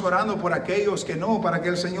seguimos orando por aquellos que no, para que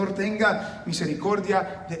el Señor tenga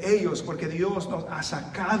misericordia de ellos, porque Dios nos ha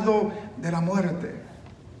sacado de la muerte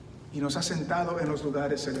y nos ha sentado en los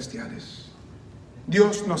lugares celestiales.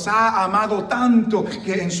 Dios nos ha amado tanto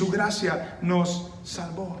que en su gracia nos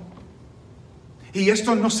salvó. Y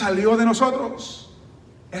esto no salió de nosotros.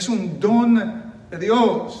 Es un don de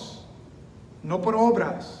Dios, no por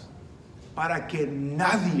obras, para que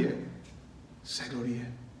nadie se gloríe,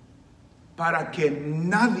 para que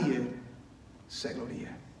nadie se gloríe.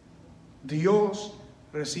 Dios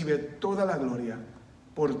recibe toda la gloria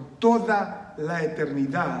por toda la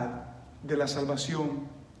eternidad de la salvación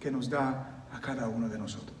que nos da a cada uno de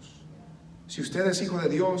nosotros. Si usted es hijo de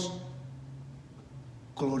Dios,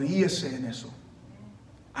 gloríese en eso.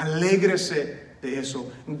 Alégrese de eso.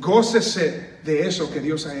 Gócese de eso, que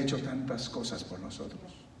Dios ha hecho tantas cosas por nosotros.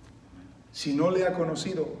 Si no le ha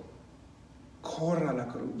conocido, corra a la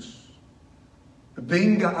cruz.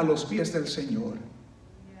 Venga a los pies del Señor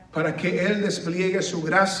para que Él despliegue su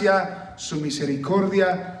gracia, su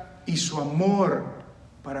misericordia y su amor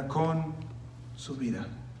para con su vida.